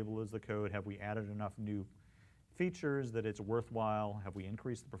how stable is the code. Have we added enough new features that it's worthwhile? Have we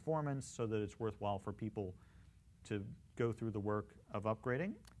increased the performance so that it's worthwhile for people to go through the work of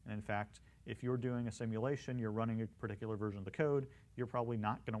upgrading? And in fact, if you're doing a simulation, you're running a particular version of the code, you're probably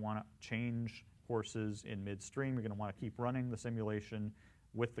not going to want to change horses in midstream. You're going to want to keep running the simulation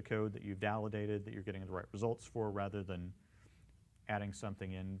with the code that you've validated, that you're getting the right results for, rather than adding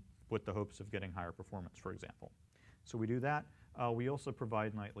something in with the hopes of getting higher performance, for example. So we do that. We also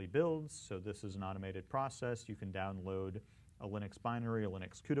provide nightly builds. So this is an automated process. You can download a Linux binary, a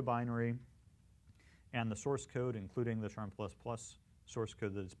Linux CUDA binary, and the source code, including the Charm++ source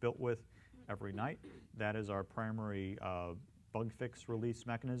code that it's built with, every night. That is our primary bug fix release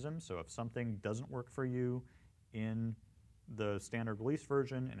mechanism. So if something doesn't work for you in the standard release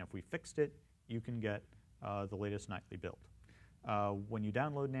version, and if we fixed it, you can get the latest nightly build. When you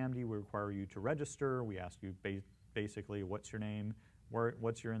download NAMD, we require you to register. We ask you basically, what's your name,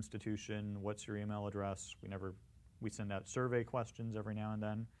 what's your institution, what's your email address. We send out survey questions every now and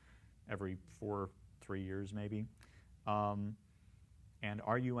then, every 3 years maybe. And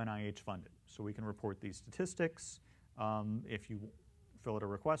are you NIH funded? So we can report these statistics. If you fill out a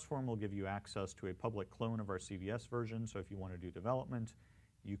request form, we'll give you access to a public clone of our CVS version. So if you want to do development,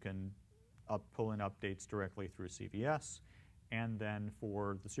 you can pull in updates directly through CVS. And then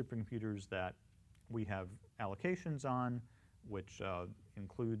for the supercomputers that we have allocations on, which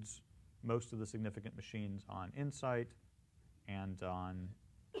includes most of the significant machines on Insight and on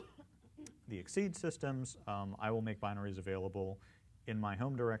the Exceed systems, I will make binaries available in my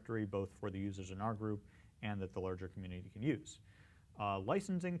home directory, both for the users in our group and that the larger community can use.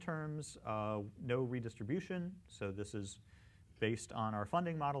 Licensing terms, no redistribution. So this is based on our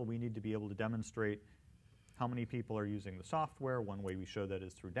funding model. We need to be able to demonstrate how many people are using the software. One way we show that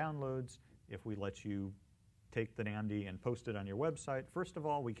is through downloads. If we let you take the NAMD and post it on your website, first of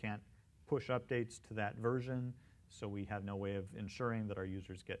all, we can't push updates to that version, so we have no way of ensuring that our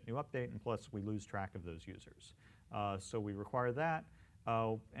users get new update, and plus we lose track of those users. So we require that,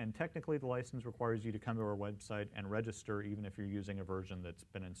 and technically the license requires you to come to our website and register even if you're using a version that's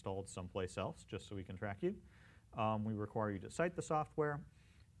been installed someplace else, just so we can track you. We require you to cite the software.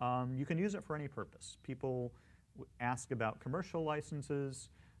 You can use it for any purpose. People ask about commercial licenses.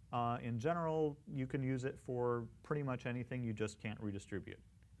 In general, you can use it for pretty much anything, you just can't redistribute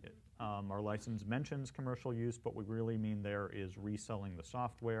it. Our license mentions commercial use, but what we really mean there is reselling the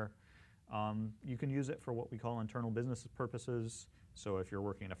software. You can use it for what we call internal business purposes. So if you're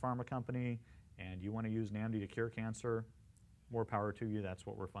working in a pharma company and you want to use NAMD to cure cancer, more power to you. That's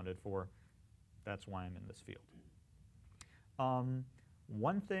what we're funded for. That's why I'm in this field.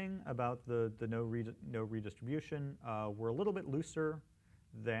 One thing about the no redistribution, we're a little bit looser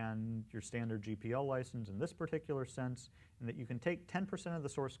than your standard GPL license in this particular sense, in that you can take 10% of the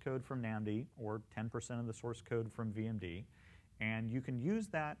source code from NAMD or 10% of the source code from VMD, and you can use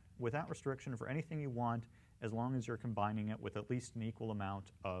that without restriction for anything you want, as long as you're combining it with at least an equal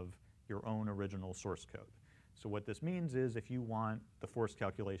amount of your own original source code. So what this means is if you want the force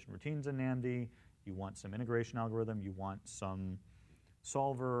calculation routines in NAMD, you want some integration algorithm, you want some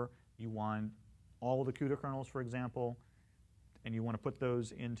solver, you want all the CUDA kernels, for example, and you want to put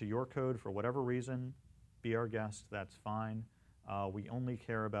those into your code for whatever reason, be our guest, that's fine. We only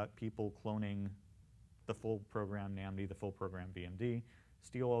care about people cloning the full program NAMD, the full program VMD,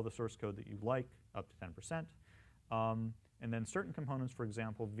 steal all the source code that you like, up to 10%. And then certain components, for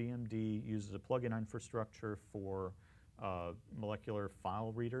example, VMD uses a plugin infrastructure for molecular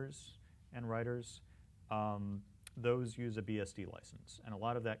file readers and writers. Those use a BSD license. And a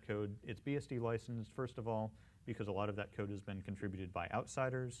lot of that code, it's BSD licensed, first of all, because a lot of that code has been contributed by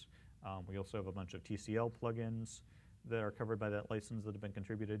outsiders. We also have a bunch of TCL plugins that are covered by that license that have been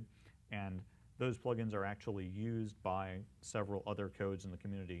contributed. And those plugins are actually used by several other codes in the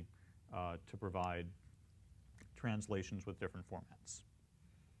community to provide translations with different formats.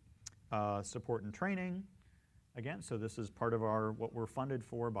 Support and training, again, so this is part of what we're funded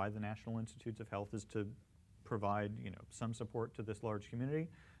for by the National Institutes of Health, is to provide some support to this large community.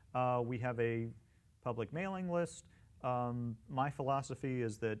 We have a public mailing list. My philosophy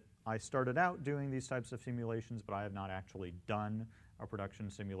is that I started out doing these types of simulations, but I have not actually done a production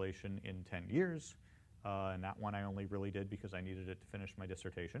simulation in 10 years. And that one I only really did because I needed it to finish my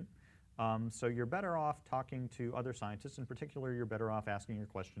dissertation. So you're better off talking to other scientists. In particular, you're better off asking your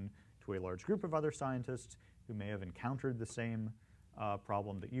question to a large group of other scientists who may have encountered the same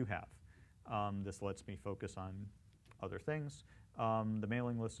problem that you have. This lets me focus on other things. The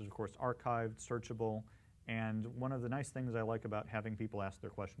mailing list is, of course, archived, searchable. And one of the nice things I like about having people ask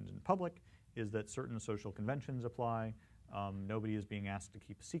their questions in public is that certain social conventions apply. Nobody is being asked to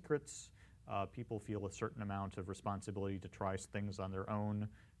keep secrets. People feel a certain amount of responsibility to try things on their own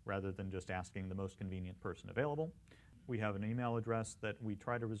rather than just asking the most convenient person available. We have an email address that we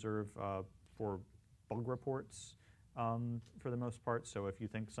try to reserve for bug reports for the most part. So if you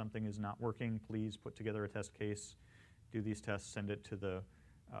think something is not working, please put together a test case, do these tests, send it to the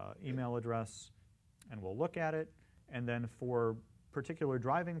email address, and we'll look at it. And then for particular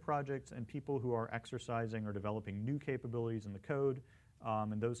driving projects and people who are exercising or developing new capabilities in the code,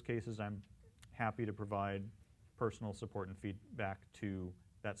 in those cases I'm happy to provide personal support and feedback to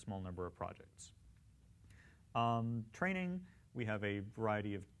that small number of projects. Training, we have a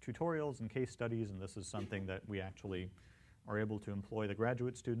variety of tutorials and case studies, and this is something that we actually are able to employ the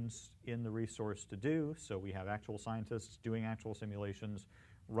graduate students in the resource to do. So we have actual scientists doing actual simulations,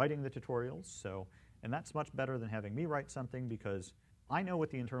 writing the tutorials. And that's much better than having me write something because I know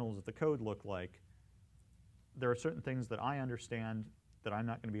what the internals of the code look like. There are certain things that I understand that I'm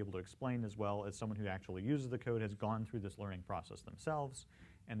not going to be able to explain as well as someone who actually uses the code, has gone through this learning process themselves.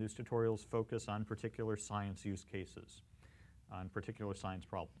 And those tutorials focus on particular science use cases, on particular science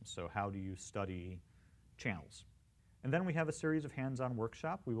problems. So how do you study channels? And then we have a series of hands-on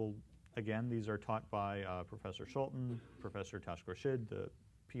workshops. We will, again, these are taught by Professor Schulten, Professor Tashkor-Shid, the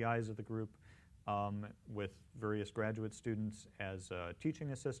PIs of the group, with various graduate students as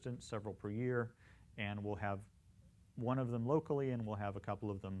teaching assistants, several per year. And we'll have one of them locally, and we'll have a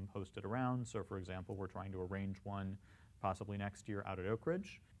couple of them hosted around. So for example, we're trying to arrange one possibly next year out at Oak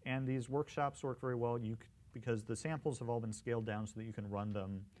Ridge. And these workshops work very well because the samples have all been scaled down so that you can run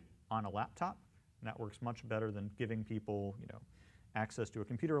them on a laptop. And that works much better than giving people access to a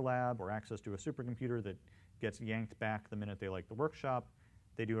computer lab or access to a supercomputer that gets yanked back the minute they like the workshop.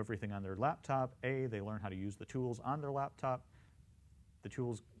 They do everything on their laptop. They learn how to use the tools on their laptop. The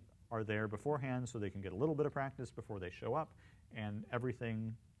tools are there beforehand so they can get a little bit of practice before they show up, and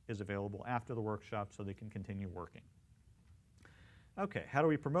everything is available after the workshop so they can continue working. Okay, how do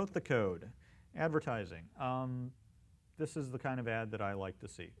we promote the code? Advertising. This is the kind of ad that I like to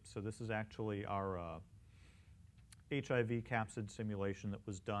see. So this is actually our HIV capsid simulation that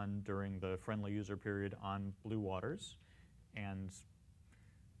was done during the friendly user period on Blue Waters, and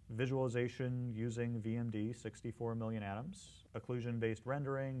visualization using VMD, 64 million atoms, occlusion-based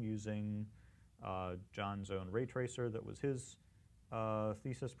rendering using John's own ray tracer that was his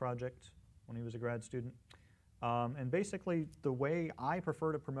thesis project when he was a grad student. And basically, the way I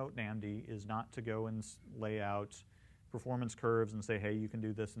prefer to promote NAMD is not to go and lay out performance curves and say, hey, you can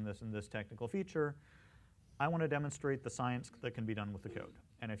do this and this and this technical feature. I want to demonstrate the science that can be done with the code.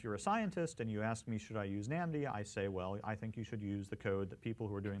 And if you're a scientist and you ask me, should I use NAMD? I say, well, I think you should use the code that people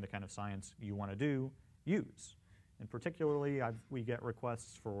who are doing the kind of science you want to do use. And particularly, we get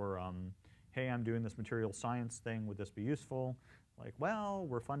requests for, hey, I'm doing this material science thing. Would this be useful? Like, well,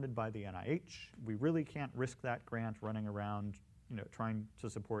 we're funded by the NIH. We really can't risk that grant running around trying to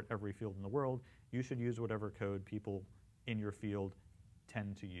support every field in the world, you should use whatever code people in your field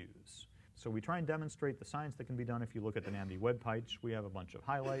tend to use. So we try and demonstrate the science that can be done. If you look at the NAMD web page, we have a bunch of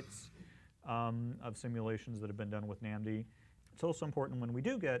highlights of simulations that have been done with NAMD. It's also important when we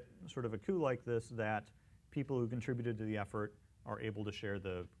do get sort of a coup like this that people who contributed to the effort are able to share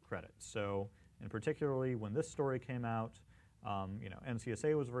the credit. So, and particularly when this story came out,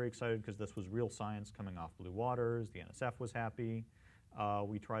 NCSA was very excited because this was real science coming off blue waters. The NSF was happy.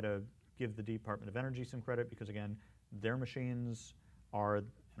 We try to give the Department of Energy some credit because, again, their machines are, and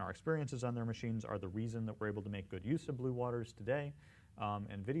our experiences on their machines are the reason that we're able to make good use of blue waters today.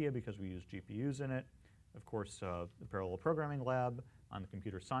 NVIDIA, because we use GPUs in it. Of course, the Parallel Programming Lab on the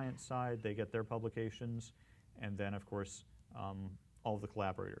computer science side, they get their publications. And then, of course, all of the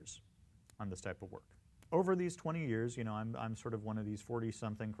collaborators on this type of work. Over these 20 years, I'm sort of one of these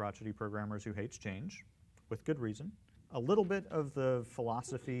 40-something crotchety programmers who hates change, with good reason. A little bit of the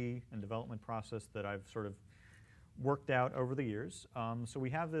philosophy and development process that I've sort of worked out over the years. So we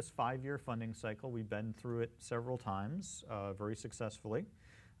have this 5-year funding cycle. We've been through it several times, very successfully.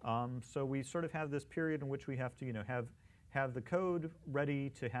 So we sort of have this period in which we have to, have the code ready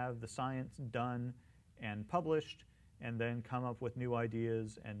to have the science done and published, and then come up with new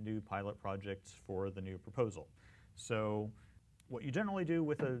ideas and new pilot projects for the new proposal. So what you generally do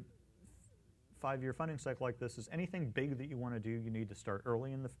with a 5-year funding cycle like this is anything big that you want to do, you need to start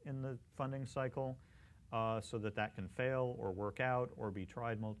early in the funding cycle so that can fail or work out or be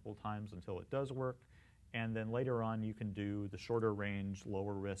tried multiple times until it does work. And then later on, you can do the shorter range,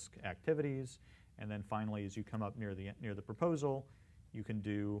 lower risk activities. And then finally, as you come up near the proposal, you can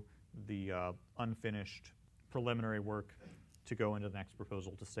do the unfinished preliminary work to go into the next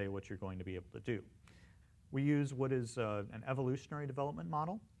proposal to say what you're going to be able to do. We use what is an evolutionary development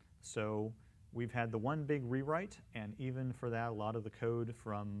model. So we've had the one big rewrite, and even for that, a lot of the code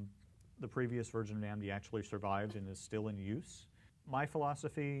from the previous version of NAMD actually survived and is still in use. My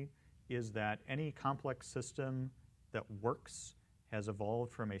philosophy is that any complex system that works has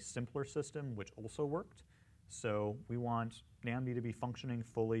evolved from a simpler system which also worked. So we want NAMD to be functioning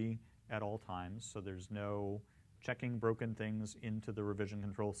fully at all times, so there's no checking broken things into the revision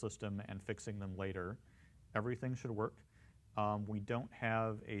control system and fixing them later. Everything should work. We don't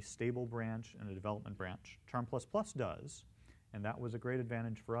have a stable branch and a development branch. Charm++ does, and that was a great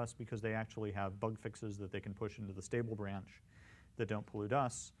advantage for us because they actually have bug fixes that they can push into the stable branch that don't pollute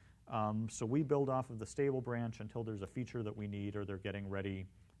us. So we build off of the stable branch until there's a feature that we need or they're getting ready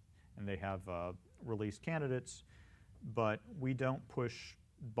and they have release candidates, but we don't push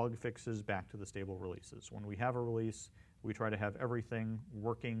bug fixes back to the stable releases. When we have a release, we try to have everything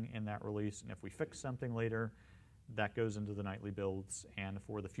working in that release, and if we fix something later, that goes into the nightly builds, and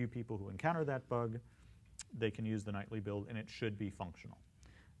for the few people who encounter that bug, they can use the nightly build, and it should be functional.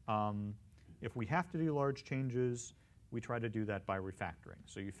 If we have to do large changes, we try to do that by refactoring.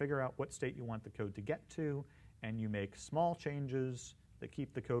 So you figure out what state you want the code to get to, and you make small changes that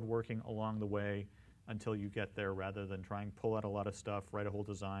keep the code working along the way until you get there, rather than try and pull out a lot of stuff, write a whole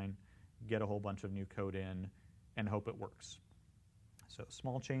design, get a whole bunch of new code in, and hope it works. So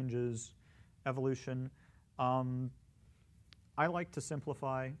small changes, evolution. I like to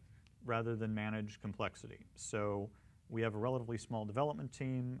simplify rather than manage complexity. So we have a relatively small development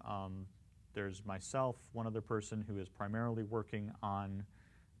team. There's myself, one other person who is primarily working on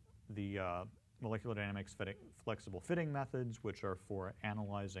the molecular dynamics flexible fitting methods, which are for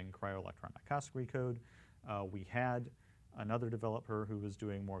analyzing cryo-electron microscopy code. We had another developer who was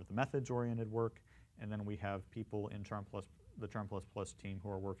doing more of the methods-oriented work, and then we have people in the Charm++ team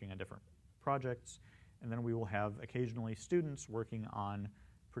who are working on different projects, and then we will have occasionally students working on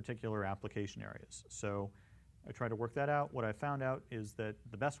particular application areas. So I try to work that out. What I found out is that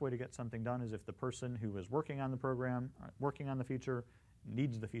the best way to get something done is if the person who is working on the program, working on the feature,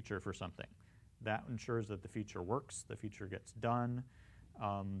 needs the feature for something. That ensures that the feature works, the feature gets done,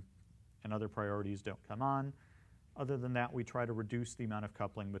 and other priorities don't come on. Other than that, we try to reduce the amount of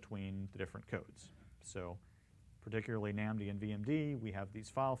coupling between the different codes. So particularly NAMD and VMD, we have these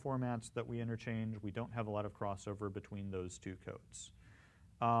file formats that we interchange. We don't have a lot of crossover between those two codes.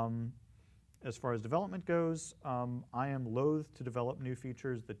 As far as development goes, I am loath to develop new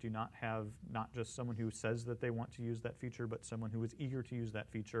features that do not have not just someone who says that they want to use that feature, but someone who is eager to use that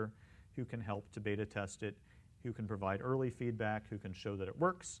feature, who can help to beta test it, who can provide early feedback, who can show that it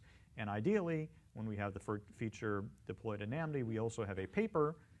works. And ideally, when we have the feature deployed in NAMD, we also have a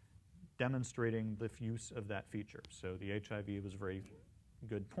paper demonstrating the use of that feature. So the HIV was a very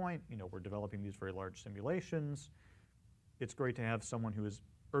good point. We're developing these very large simulations. It's great to have someone who is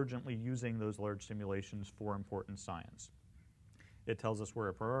urgently using those large simulations for important science. It tells us where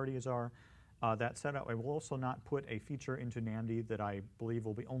our priorities are. That said, I will also not put a feature into NAMD that I believe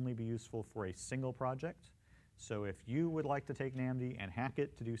will only be useful for a single project. So if you would like to take NAMD and hack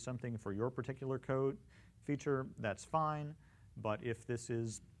it to do something for your particular code feature, that's fine. But if this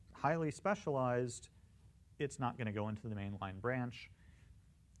is highly specialized, it's not going to go into the mainline branch.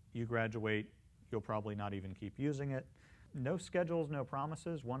 You graduate, you'll probably not even keep using it. No schedules, no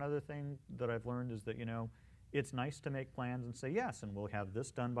promises. One other thing that I've learned is that, it's nice to make plans and say yes, and we'll have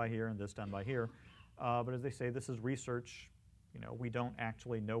this done by here and this done by here. But as they say, this is research. We don't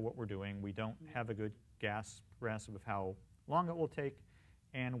actually know what we're doing. We don't have a good grasp of how long it will take,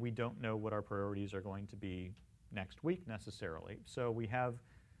 and we don't know what our priorities are going to be next week necessarily. So we have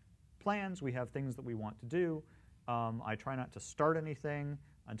plans, we have things that we want to do. I try not to start anything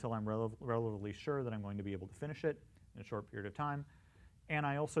until I'm relatively sure that I'm going to be able to finish it in a short period of time. And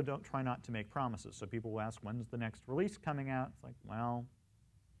I also don't try not to make promises. So people will ask, when's the next release coming out? It's like, well,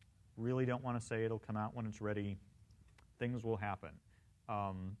 really don't want to say it'll come out when it's ready. Things will happen.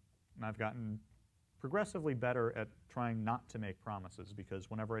 And I've gotten progressively better at trying not to make promises, because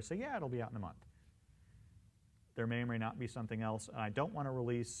whenever I say, yeah, it'll be out in a month, there may or may not be something else. And I don't want to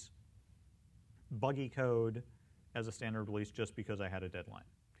release buggy code as a standard release just because I had a deadline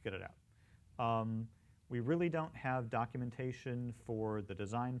to get it out. We really don't have documentation for the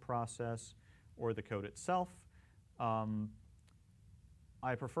design process or the code itself.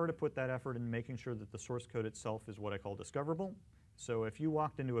 I prefer to put that effort in making sure that the source code itself is what I call discoverable. So if you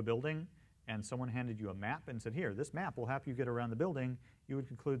walked into a building and someone handed you a map and said, here, this map will help you get around the building, you would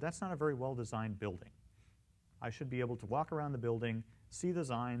conclude that's not a very well-designed building. I should be able to walk around the building, see the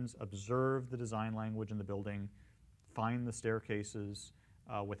designs, observe the design language in the building, find the staircases,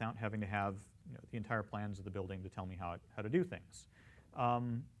 without having to have the entire plans of the building to tell me how to do things.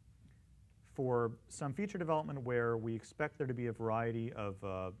 For some feature development where we expect there to be a variety of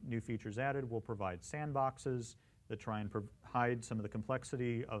new features added, we'll provide sandboxes that try and hide some of the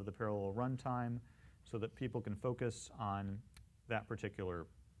complexity of the parallel runtime so that people can focus on that particular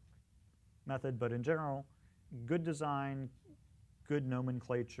method. But in general, good design, good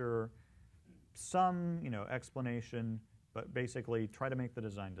nomenclature, some explanation, but basically try to make the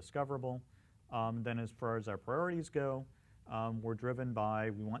design discoverable. Then as far as our priorities go, we're driven by,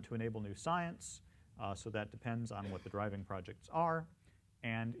 we want to enable new science, so that depends on what the driving projects are.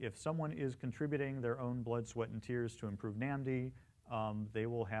 And if someone is contributing their own blood, sweat, and tears to improve NAMD, they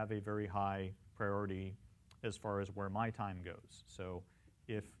will have a very high priority as far as where my time goes. So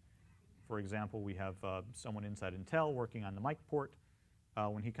if, for example, we have someone inside Intel working on the mic port,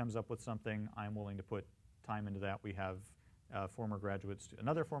 when he comes up with something, I'm willing to put time into that. We have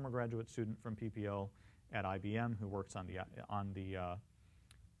another former graduate student from PPL at IBM who works on the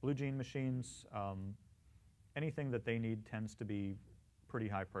Blue Gene machines. Anything that they need tends to be pretty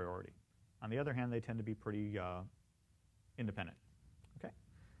high priority. On the other hand, they tend to be pretty independent. Okay,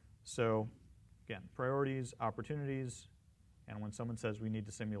 so again, priorities, opportunities, and when someone says we need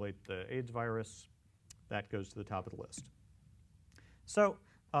to simulate the AIDS virus, that goes to the top of the list. So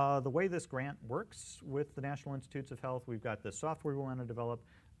the way this grant works with the National Institutes of Health, we've got the software we want to develop.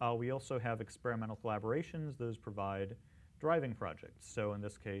 We also have experimental collaborations. Those provide driving projects. So in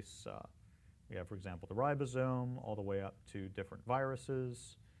this case, we have, for example, the ribosome all the way up to different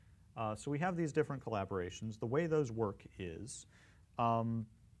viruses. So we have these different collaborations. The way those work is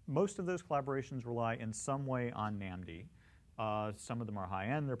most of those collaborations rely in some way on NAMD. Some of them are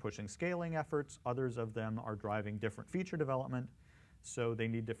high-end. They're pushing scaling efforts. Others of them are driving different feature development. So they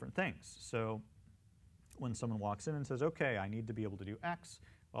need different things. So when someone walks in and says, OK, I need to be able to do X,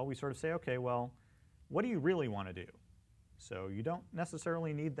 well, we sort of say, OK, well, what do you really want to do? So you don't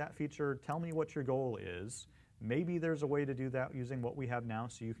necessarily need that feature. Tell me what your goal is. Maybe there's a way to do that using what we have now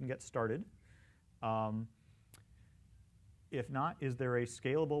so you can get started. If not, is there a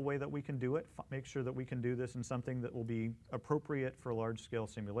scalable way that we can do it? Make sure that we can do this in something that will be appropriate for large-scale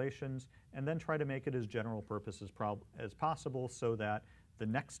simulations, and then try to make it as general purpose as possible so that the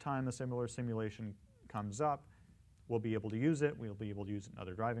next time a similar simulation comes up, we'll be able to use it. We'll be able to use it in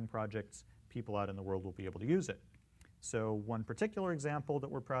other driving projects. People out in the world will be able to use it. So one particular example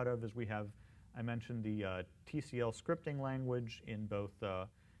that we're proud of is I mentioned the TCL scripting language in both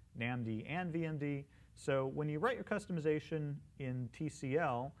NAMD and VMD. So when you write your customization in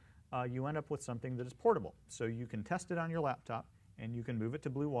TCL, you end up with something that is portable. So you can test it on your laptop, and you can move it to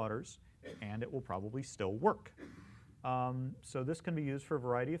Blue Waters, and it will probably still work. So this can be used for a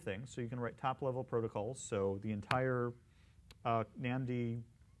variety of things. So you can write top-level protocols. So the entire NAMD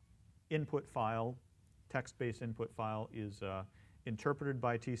input file, text-based input file, is interpreted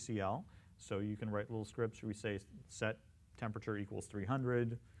by TCL. So you can write little scripts where we say set temperature equals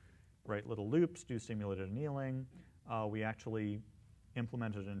 300, write little loops, do simulated annealing. We actually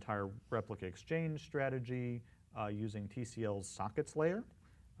implemented an entire replica exchange strategy using TCL's sockets layer,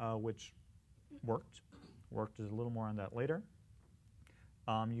 which worked. Worked a little more on that later.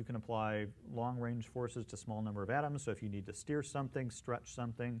 You can apply long-range forces to small number of atoms, so if you need to steer something, stretch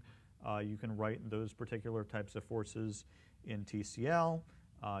something, you can write those particular types of forces in TCL.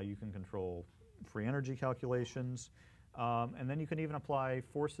 You can control free energy calculations. And then you can even apply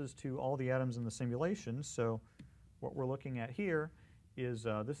forces to all the atoms in the simulation. So what we're looking at here is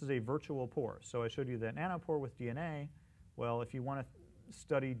this is a virtual pore. So I showed you that nanopore with DNA. Well, if you want to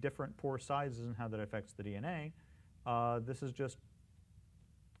study different pore sizes and how that affects the DNA, this is just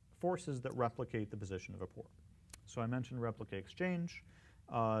forces that replicate the position of a pore. So I mentioned replica exchange.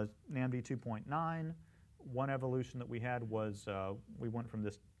 NAMD 2.9, one evolution that we had was we went from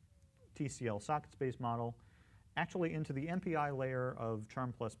this TCL socket-based model actually into the MPI layer of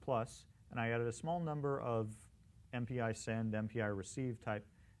Charm++, and I added a small number of MPI send, MPI receive type,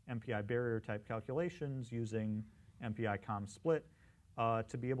 MPI barrier type calculations using MPI com split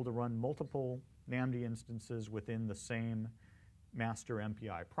to be able to run multiple NAMD instances within the same master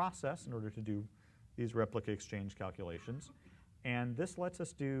MPI process in order to do these replica exchange calculations. And this lets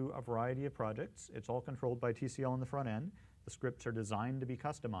us do a variety of projects. It's all controlled by TCL on the front end. The scripts are designed to be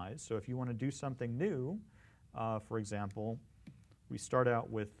customized. So if you want to do something new, for example, we start out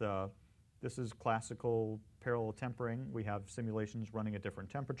with, this is classical parallel tempering. We have simulations running at different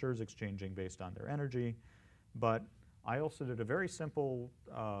temperatures, exchanging based on their energy. But I also did a very simple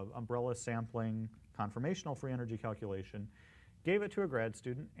umbrella sampling conformational free energy calculation, gave it to a grad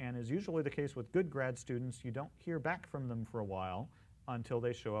student, and as usually the case with good grad students, you don't hear back from them for a while until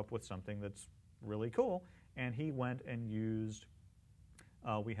they show up with something that's really cool. And he went and used,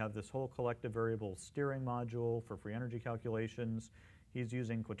 we have this whole collective variable steering module for free energy calculations. He's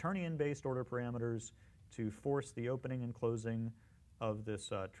using quaternion-based order parameters to force the opening and closing of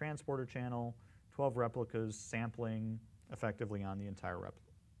this transporter channel, 12 replicas sampling effectively on the entire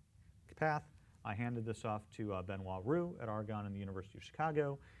replica path. I handed this off to Benoit Roux at Argonne and the University of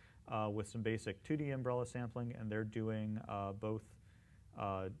Chicago with some basic 2D umbrella sampling, and they're doing both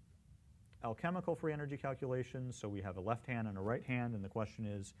alchemical free energy calculations. So we have a left hand and a right hand, and the question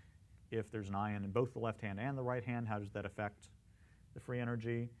is, if there's an ion in both the left hand and the right hand, how does that affect the free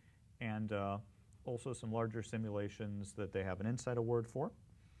energy? And also some larger simulations that they have an Insight Award for.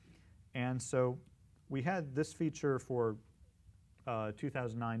 And so we had this feature for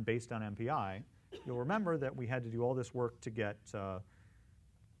 2009 based on MPI. You'll remember that we had to do all this work to get the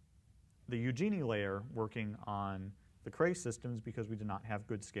Eugenie layer working on the Cray systems because we did not have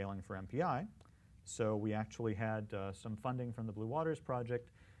good scaling for MPI. So we actually had some funding from the Blue Waters project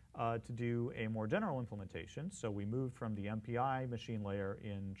to do a more general implementation. So we moved from the MPI machine layer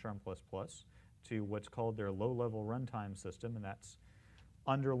in Charm++ to what's called their low-level runtime system, and that's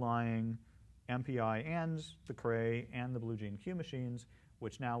underlying MPI and the Cray and the Blue Gene Q machines,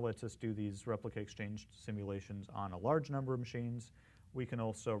 which now lets us do these replica exchange simulations on a large number of machines. We can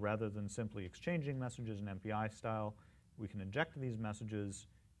also, rather than simply exchanging messages in MPI style, we can inject these messages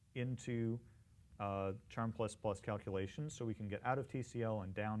into Charm++ calculations, so we can get out of TCL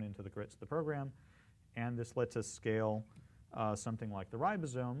and down into the grits of the program. And this lets us scale something like the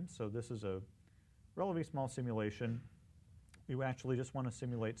ribosome. So this is a relatively small simulation. We actually just want to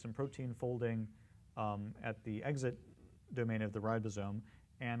simulate some protein folding at the exit domain of the ribosome.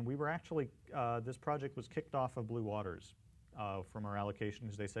 And we were actually, this project was kicked off of Blue Waters from our allocation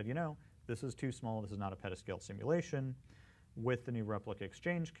because they said, you know, this is too small, this is not a petascale simulation. With the new replica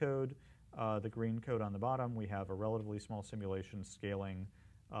exchange code, the green code on the bottom, we have a relatively small simulation scaling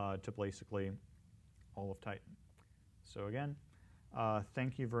to basically all of Titan. So again,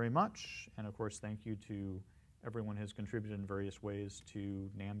 thank you very much. And of course, thank you to everyone who has contributed in various ways to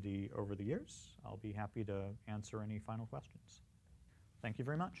NAMD over the years. I'll be happy to answer any final questions. Thank you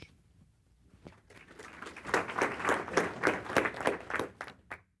very much.